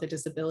have someone with a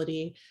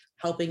disability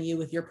helping you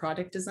with your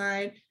product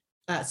design,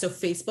 so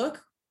Facebook,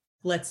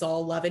 let's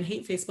all love and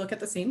hate Facebook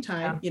at the same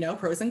time,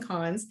 pros and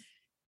cons.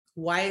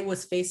 Why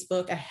was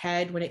Facebook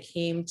ahead when it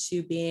came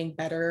to being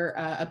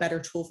a better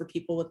tool for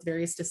people with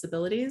various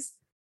disabilities?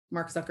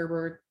 Mark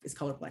Zuckerberg is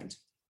colorblind.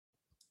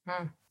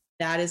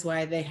 That is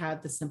why they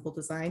had the simple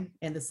design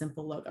and the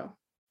simple logo.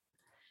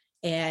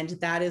 And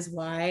that is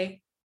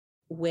why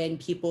when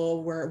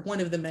people were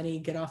one of the many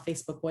get off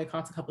Facebook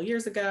boycotts a couple of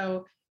years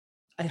ago,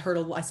 I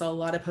saw a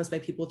lot of posts by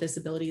people with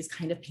disabilities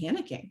kind of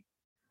panicking.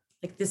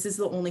 Like, this is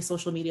the only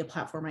social media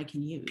platform I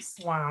can use.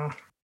 Wow.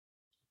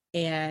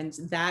 And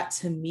that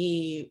to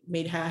me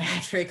I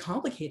had very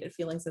complicated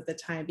feelings at the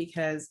time,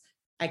 because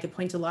I could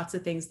point to lots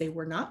of things they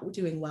were not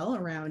doing well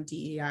around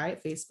DEI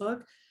at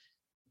Facebook,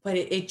 but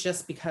it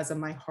just, because of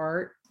my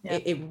heart,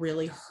 it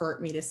really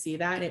hurt me to see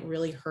that. And it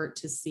really hurt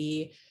to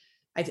see,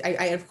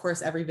 I of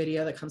course, every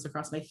video that comes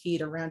across my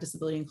feed around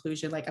disability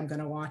inclusion, like I'm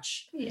going to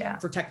watch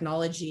for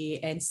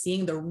technology, and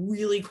seeing the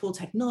really cool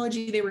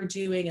technology they were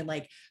doing, and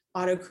like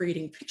auto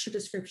creating picture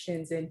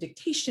descriptions and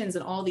dictations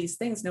and all these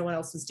things no one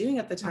else was doing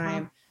at the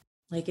time.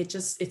 Like it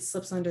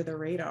slips under the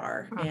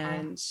radar.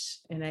 And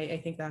I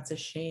think that's a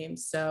shame.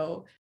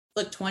 So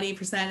look,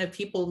 20% of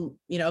people,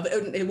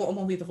 it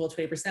won't be the full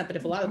 20%, but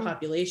if a lot of the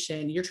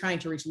population, you're trying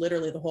to reach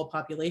literally the whole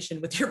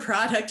population with your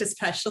product,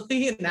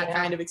 especially in that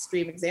kind of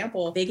extreme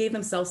example, they gave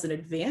themselves an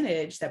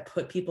advantage that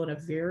put people in a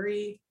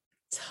very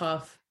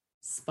tough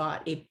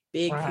spot, a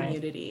big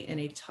community in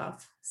a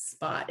tough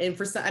spot. And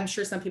for some, I'm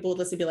sure some people would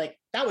listen and be like,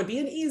 that would be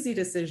an easy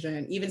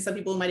decision. Even some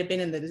people who might have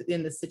been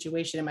in the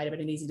situation, it might have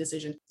been an easy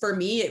decision. For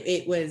me,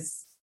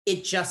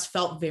 it just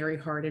felt very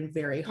hard and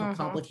very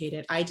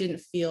complicated. I didn't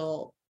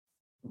feel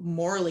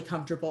morally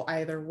comfortable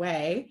either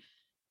way,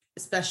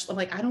 especially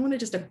like, I don't want to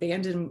just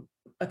abandon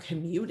a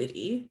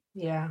community.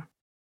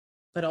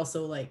 But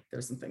also like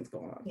there's some things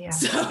going on.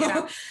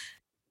 So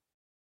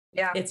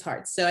it's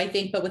hard. So I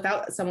think, but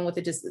without someone with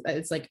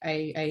it's like,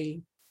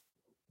 I,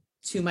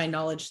 to my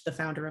knowledge, the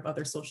founder of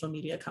other social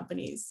media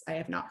companies, I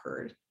have not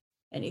heard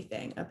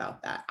anything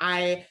about that.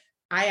 I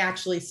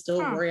actually still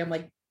worry. I'm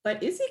like,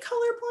 but is he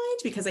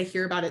colorblind? Because I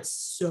hear about it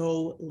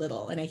so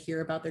little, and I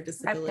hear about their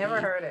disability. I've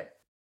never heard it.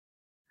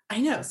 I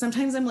know.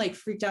 Sometimes I'm like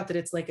freaked out that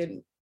it's like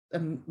a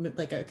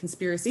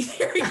conspiracy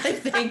theory type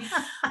thing,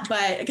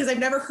 but because I've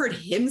never heard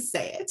him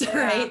say it,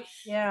 right?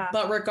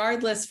 But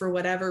regardless, for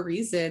whatever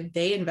reason,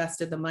 they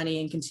invested the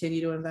money and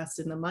continue to invest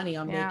in the money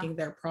on making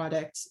their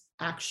product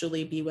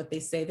actually be what they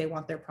say they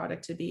want their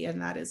product to be.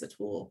 And that is a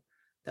tool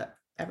that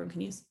everyone can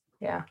use.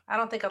 I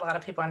don't think a lot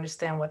of people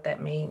understand what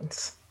that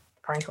means,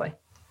 frankly.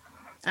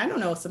 I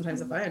don't know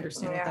sometimes if I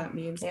understand what that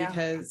means,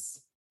 because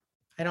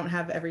I don't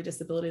have every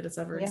disability that's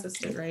ever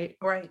existed, right?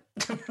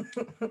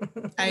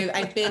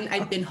 I've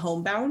been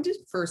homebound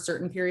for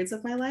certain periods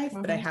of my life,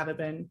 but I haven't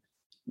been,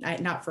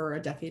 not for a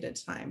decade at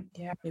a time.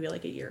 Maybe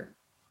like a year.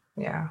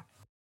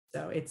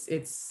 So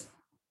it's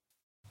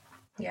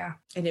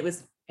and it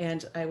was,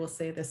 and I will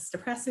say this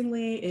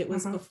depressingly, it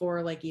was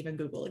before like even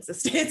Google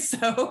existed.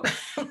 So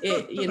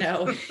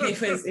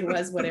it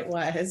was what it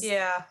was.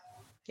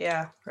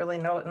 Really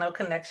no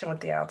connection with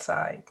the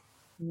outside.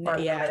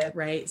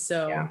 Right.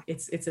 So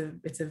it's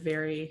a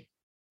very,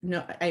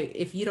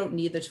 if you don't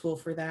need the tool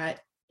for that,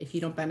 if you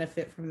don't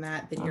benefit from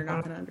that, then you're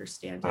not going to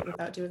understand it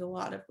without doing a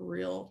lot of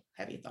real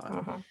heavy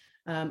thought.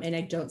 And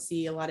I don't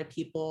see a lot of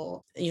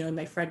people, in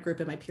my friend group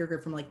and my peer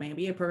group from like my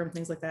MBA program,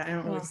 things like that. I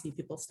don't really see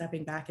people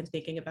stepping back and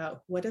thinking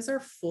about what is our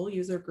full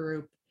user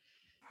group.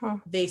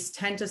 They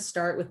tend to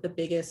start with the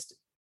biggest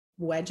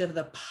wedge of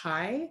the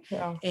pie.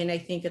 And I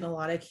think in a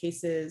lot of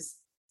cases,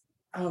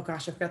 oh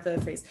gosh, I forgot the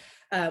phrase.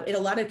 In a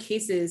lot of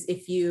cases,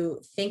 if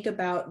you think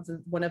about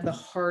one of the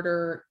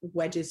harder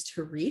wedges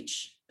to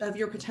reach of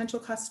your potential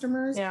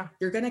customers,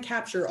 you're going to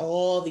capture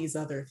all these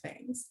other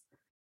things.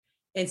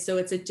 And so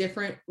it's a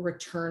different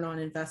return on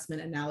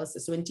investment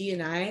analysis. So in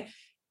D&I,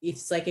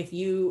 it's like if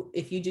you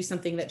do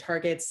something that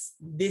targets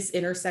this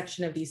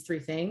intersection of these three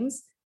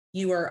things,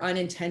 you are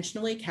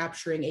unintentionally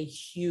capturing a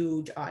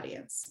huge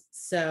audience.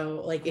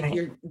 So like if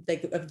you're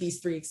like of these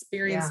three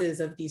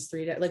experiences, of these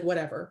three, like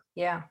whatever.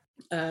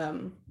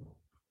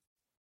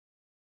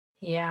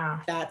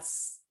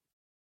 That's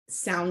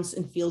sounds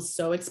and feels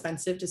so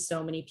expensive to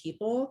so many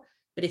people.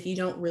 But if you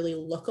don't really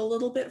look a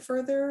little bit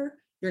further,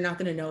 you're not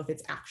going to know if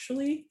it's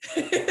actually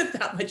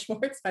that much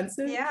more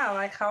expensive.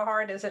 Like how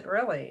hard is it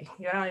really?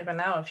 You don't even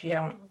know if you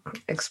don't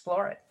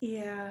explore it.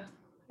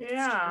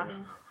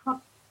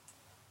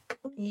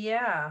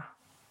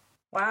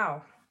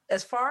 Wow.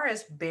 as far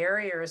as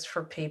barriers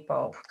for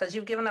people, because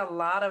you've given a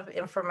lot of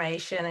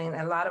information and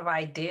a lot of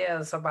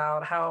ideas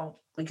about how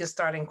we can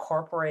start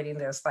incorporating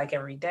this like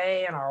every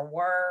day in our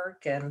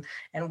work and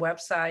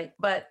website.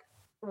 But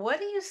what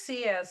do you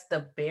see as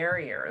the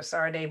barriers?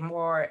 Are they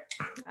more,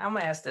 I'm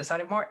gonna ask this, are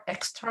they more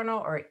external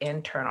or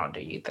internal,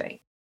 do you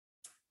think?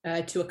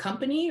 To a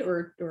company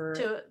or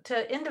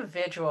To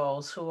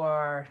individuals who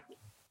are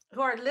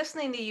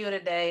listening to you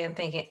today and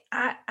thinking,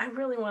 I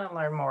really want to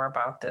learn more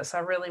about this. I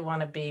really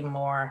want to be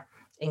more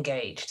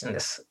engaged in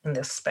this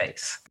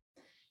space.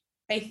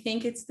 I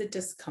think it's the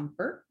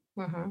discomfort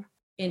Mm-hmm.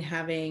 in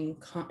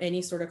having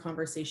any sort of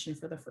conversation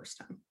for the first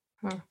time.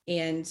 Hmm.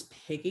 And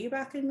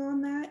piggybacking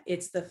on that,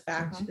 it's the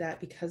fact Mhm. that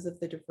because of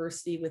the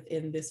diversity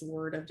within this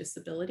word of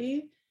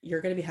disability,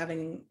 you're going to be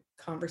having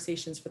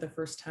conversations for the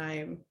first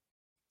time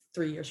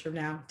 3 years from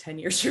now, 10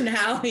 years from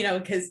now,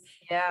 because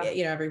Yeah.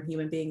 every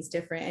human being is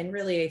different. And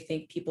really, I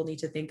think people need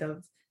to think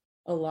of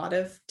a lot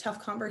of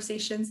tough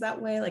conversations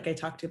that way. Like I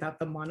talked about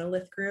the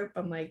monolith group.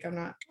 I'm like, I'm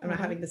not Mhm.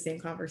 having the same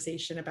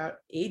conversation about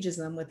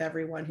ageism with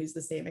everyone who's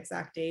the same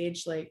exact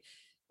age. Like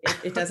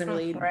it doesn't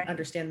really Right.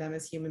 understand them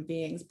as human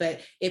beings,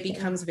 but it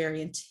becomes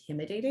very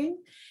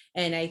intimidating.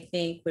 And I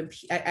think when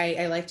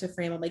I like to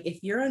frame it like, if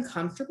you're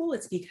uncomfortable,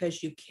 it's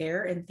because you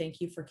care, and thank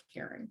you for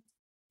caring.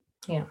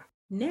 Yeah.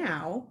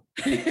 Now,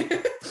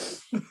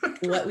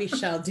 what we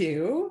shall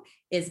do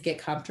is get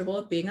comfortable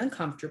with being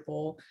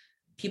uncomfortable.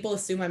 People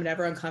assume I'm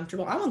never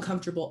uncomfortable. I'm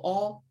uncomfortable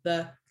all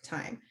the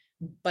time,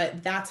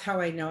 but that's how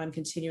I know I'm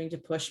continuing to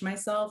push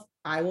myself.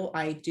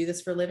 I do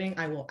this for a living.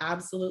 I will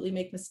absolutely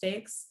make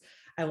mistakes.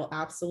 I will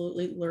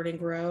absolutely learn and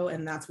grow.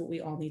 And that's what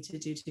we all need to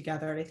do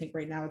together. And I think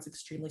right now it's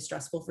extremely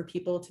stressful for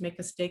people to make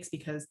mistakes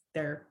because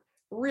they're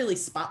really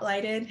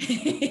spotlighted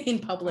in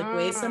public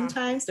ways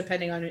sometimes,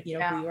 depending on who you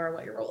are,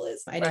 what your role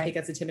is. I think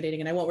that's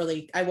intimidating, and I won't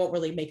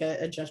really make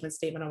a judgment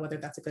statement on whether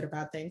that's a good or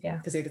bad thing,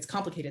 because it's a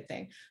complicated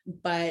thing.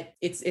 But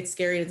it's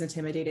scary and it's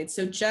intimidating.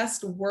 So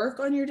just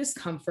work on your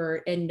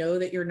discomfort and know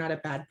that you're not a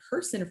bad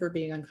person for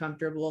being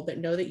uncomfortable, but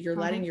know that you're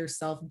letting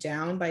yourself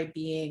down by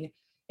being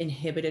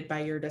inhibited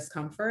by your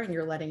discomfort, and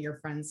you're letting your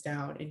friends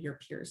down and your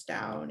peers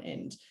down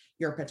and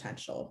your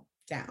potential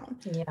down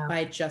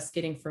by just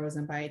getting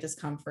frozen by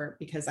discomfort,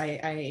 because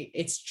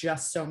it's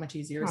just so much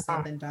easier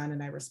said than done,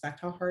 and I respect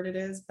how hard it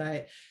is.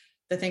 But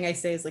the thing I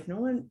say is like, no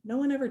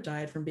one ever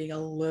died from being a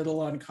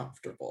little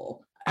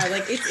uncomfortable. I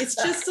like it's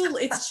just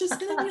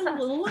gonna be a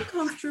little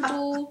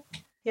uncomfortable.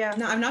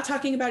 No, I'm not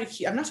talking about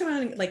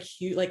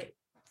like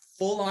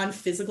full on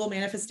physical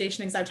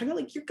manifestation anxiety. I'm talking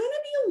about like you're gonna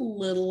be a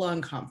little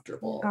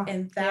uncomfortable,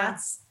 and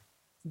that's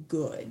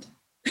good.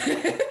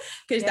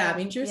 Because that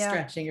means you're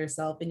stretching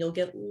yourself, and you'll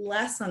get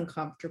less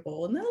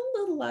uncomfortable, and then a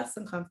little less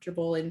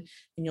uncomfortable, and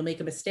you'll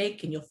make a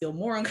mistake and you'll feel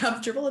more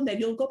uncomfortable, and then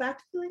you'll go back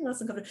to feeling less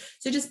uncomfortable.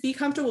 So just be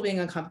comfortable being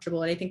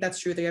uncomfortable. And I think that's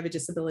true, whether you have a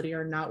disability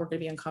or not. We're going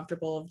to be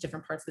uncomfortable of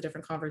different parts of the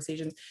different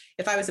conversations.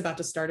 If I was about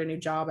to start a new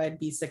job, I'd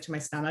be sick to my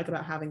stomach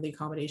about having the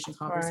accommodation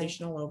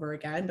conversation all over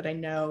again, but I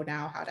know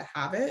now how to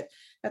have it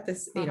at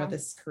this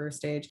this career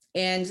stage.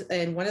 And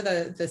one of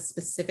the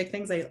specific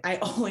things I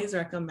always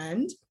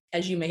recommend,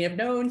 as you may have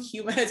known,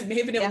 humor, as you may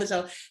have been able to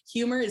tell,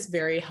 humor is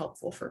very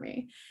helpful for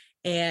me.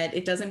 And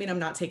it doesn't mean I'm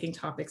not taking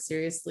topics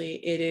seriously.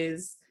 It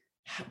is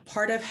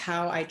part of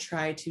how I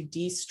try to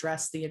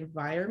de-stress the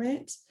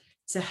environment,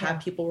 to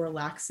have people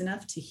relax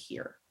enough to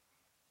hear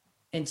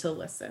and to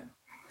listen.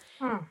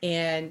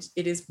 And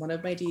it is one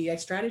of my DEI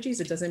strategies.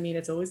 It doesn't mean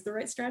it's always the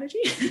right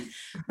strategy,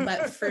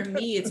 but for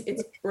me,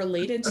 it's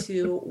related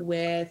to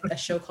with a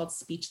show called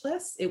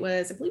Speechless. It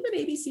was, I believe, an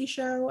ABC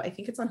show. I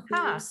think it's on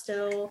Hulu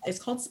still.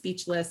 It's called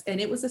Speechless,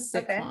 and it was a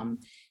sitcom.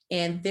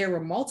 And there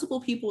were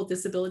multiple people with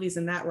disabilities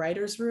in that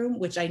writer's room,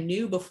 which I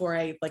knew before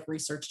I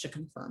researched to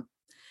confirm.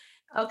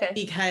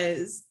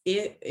 Because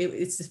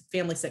it's a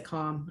family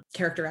sitcom,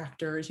 character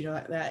actors,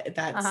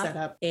 that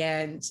setup.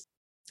 And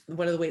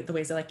one of the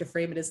ways I like to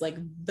frame it is like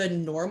the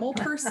normal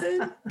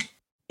person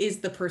is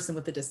the person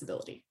with the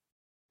disability,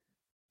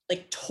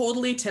 like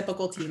totally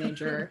typical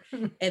teenager.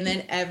 And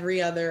then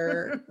every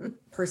other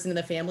person in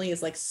the family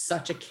is like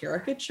such a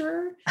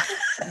caricature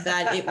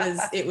that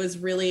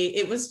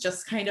it was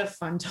just kind of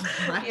fun to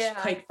watch,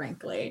 quite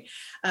frankly.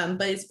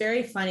 But it's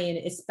very funny.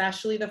 And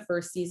especially the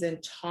first season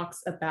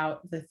talks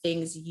about the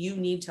things you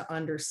need to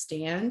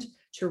understand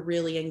to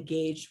really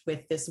engage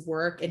with this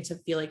work and to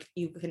feel like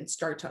you can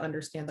start to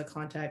understand the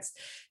context.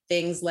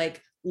 Things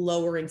like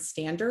lowering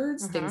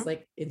standards, things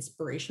like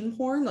inspiration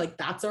porn, like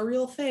that's a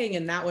real thing.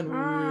 And that one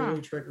really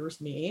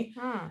triggers me.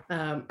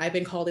 I've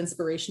been called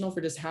inspirational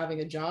for just having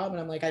a job. And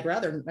I'm like, I'd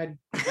rather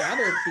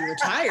be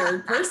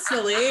retired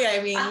personally.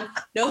 I mean,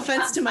 no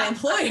offense to my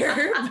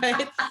employer,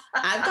 but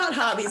I've got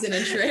hobbies and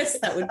interests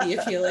that would be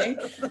appealing.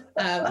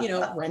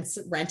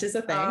 Rent is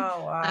a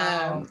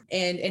thing.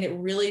 And it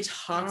really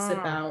talks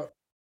about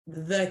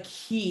the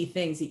key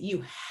things that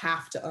you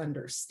have to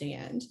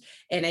understand.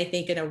 And I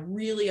think in a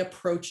really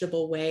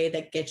approachable way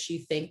that gets you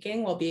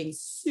thinking while being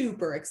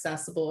super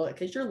accessible,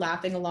 because you're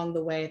laughing along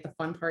the way at the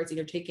fun parts and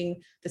you're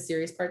taking the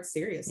serious parts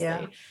seriously.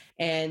 Yeah.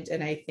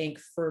 And I think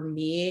for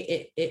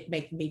me, it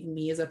made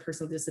me as a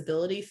person with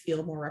disability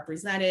feel more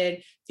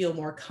represented, feel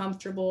more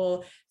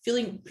comfortable,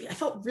 I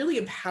felt really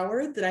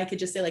empowered that I could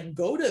just say, like,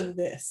 go to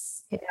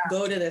this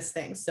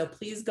thing. So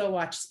please go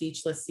watch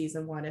Speechless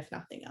season 1, if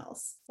nothing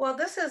else. Well,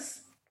 this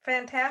is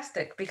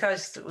fantastic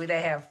because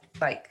they have,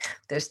 like,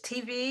 there's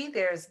TV,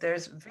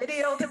 there's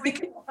video that we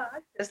can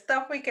watch, there's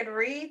stuff we can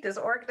read, there's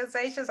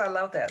organizations. I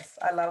love this.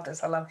 I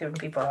love giving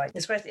people, like,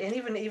 especially, and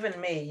even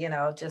me, you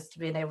know, just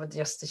being able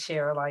just to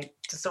share, like,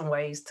 just some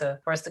ways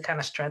for us to kind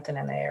of strengthen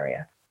in the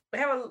area. We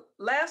have a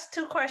last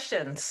 2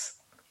 questions.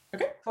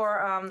 Okay.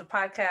 For the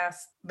podcast.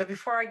 But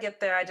before I get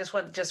there, I just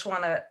want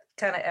to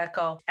kind of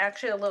echo.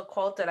 Actually, a little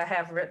quote that I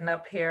have written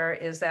up here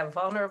is that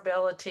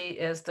vulnerability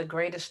is the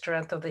greatest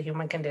strength of the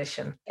human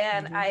condition.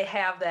 And I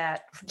have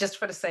that just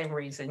for the same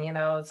reason. You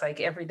know, it's like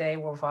every day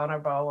we're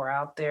vulnerable, we're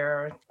out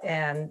there,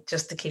 and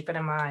just to keep it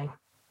in mind,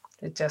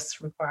 it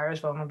just requires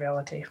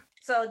vulnerability.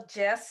 So,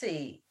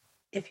 Jessie,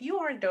 if you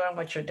weren't doing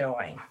what you're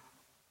doing,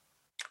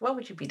 what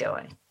would you be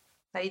doing?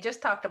 Now, you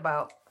just talked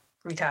about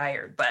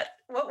retired, but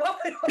what would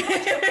you be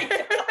doing?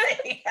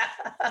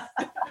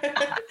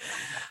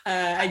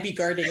 I'd be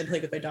gardening and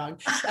playing with my dog.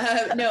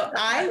 No,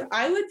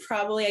 I would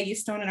probably, I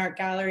used to own an art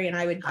gallery, and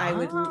I would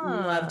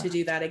love to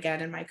do that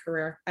again in my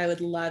career. I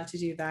would love to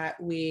do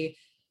that. We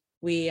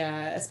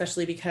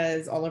especially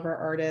because all of our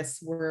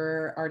artists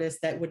were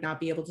artists that would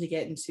not be able to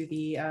get into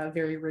the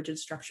very rigid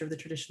structure of the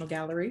traditional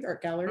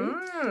art gallery.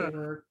 They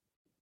were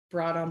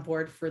brought on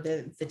board for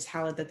the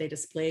talent that they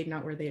displayed,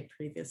 not where they had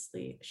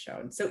previously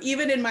shown. So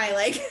even in my,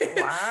 like,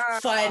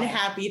 fun,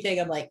 happy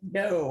thing, I'm like,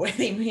 no,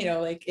 you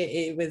know, like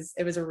it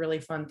was a really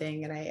fun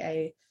thing. And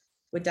I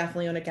would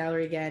definitely own a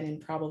gallery again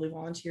and probably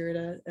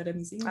volunteer at a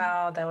museum.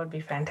 Oh, that would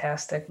be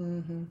fantastic.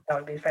 Mm-hmm. That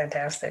would be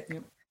fantastic.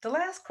 Yep. The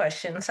last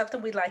question,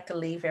 something we'd like to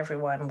leave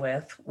everyone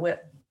with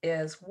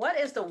is, what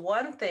is the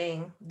one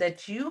thing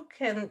that you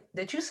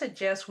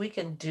suggest we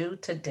can do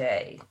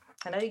today?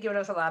 I know you're giving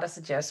us a lot of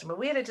suggestions, but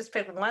we had to just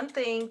pick one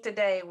thing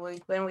today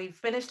when we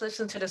finish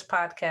listening to this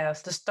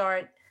podcast to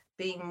start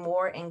being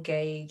more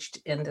engaged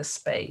in this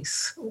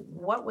space.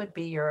 What would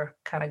be your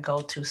kind of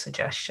go-to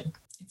suggestion?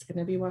 It's going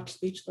to be watch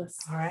Speechless.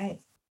 All right.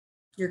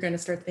 You're going to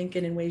start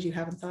thinking in ways you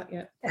haven't thought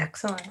yet.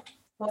 Excellent.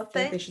 Well, I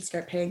think they should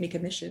start paying me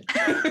commission.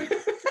 Have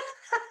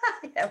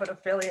an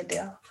affiliate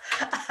deal.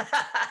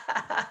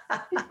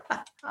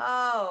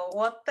 Oh,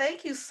 well,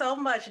 thank you so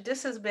much.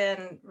 This has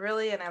been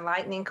really an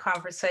enlightening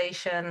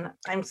conversation.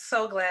 I'm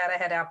so glad I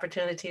had the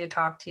opportunity to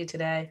talk to you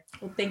today.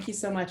 Well, thank you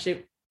so much.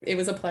 It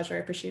was a pleasure. I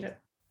appreciate it.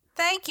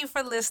 Thank you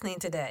for listening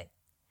today.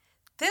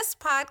 This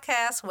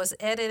podcast was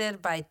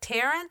edited by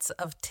Terrence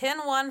of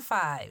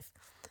 1015.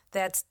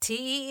 That's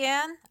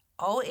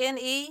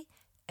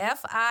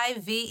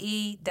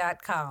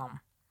TENONEFIVE.com.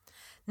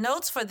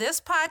 Notes for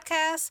this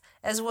podcast,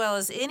 as well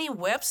as any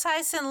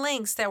websites and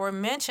links that were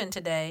mentioned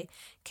today,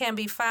 can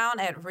be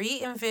found at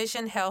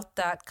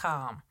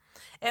reenvisionhealth.com.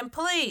 And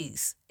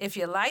please, if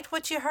you liked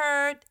what you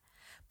heard,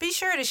 be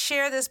sure to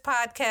share this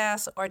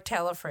podcast or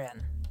tell a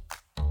friend.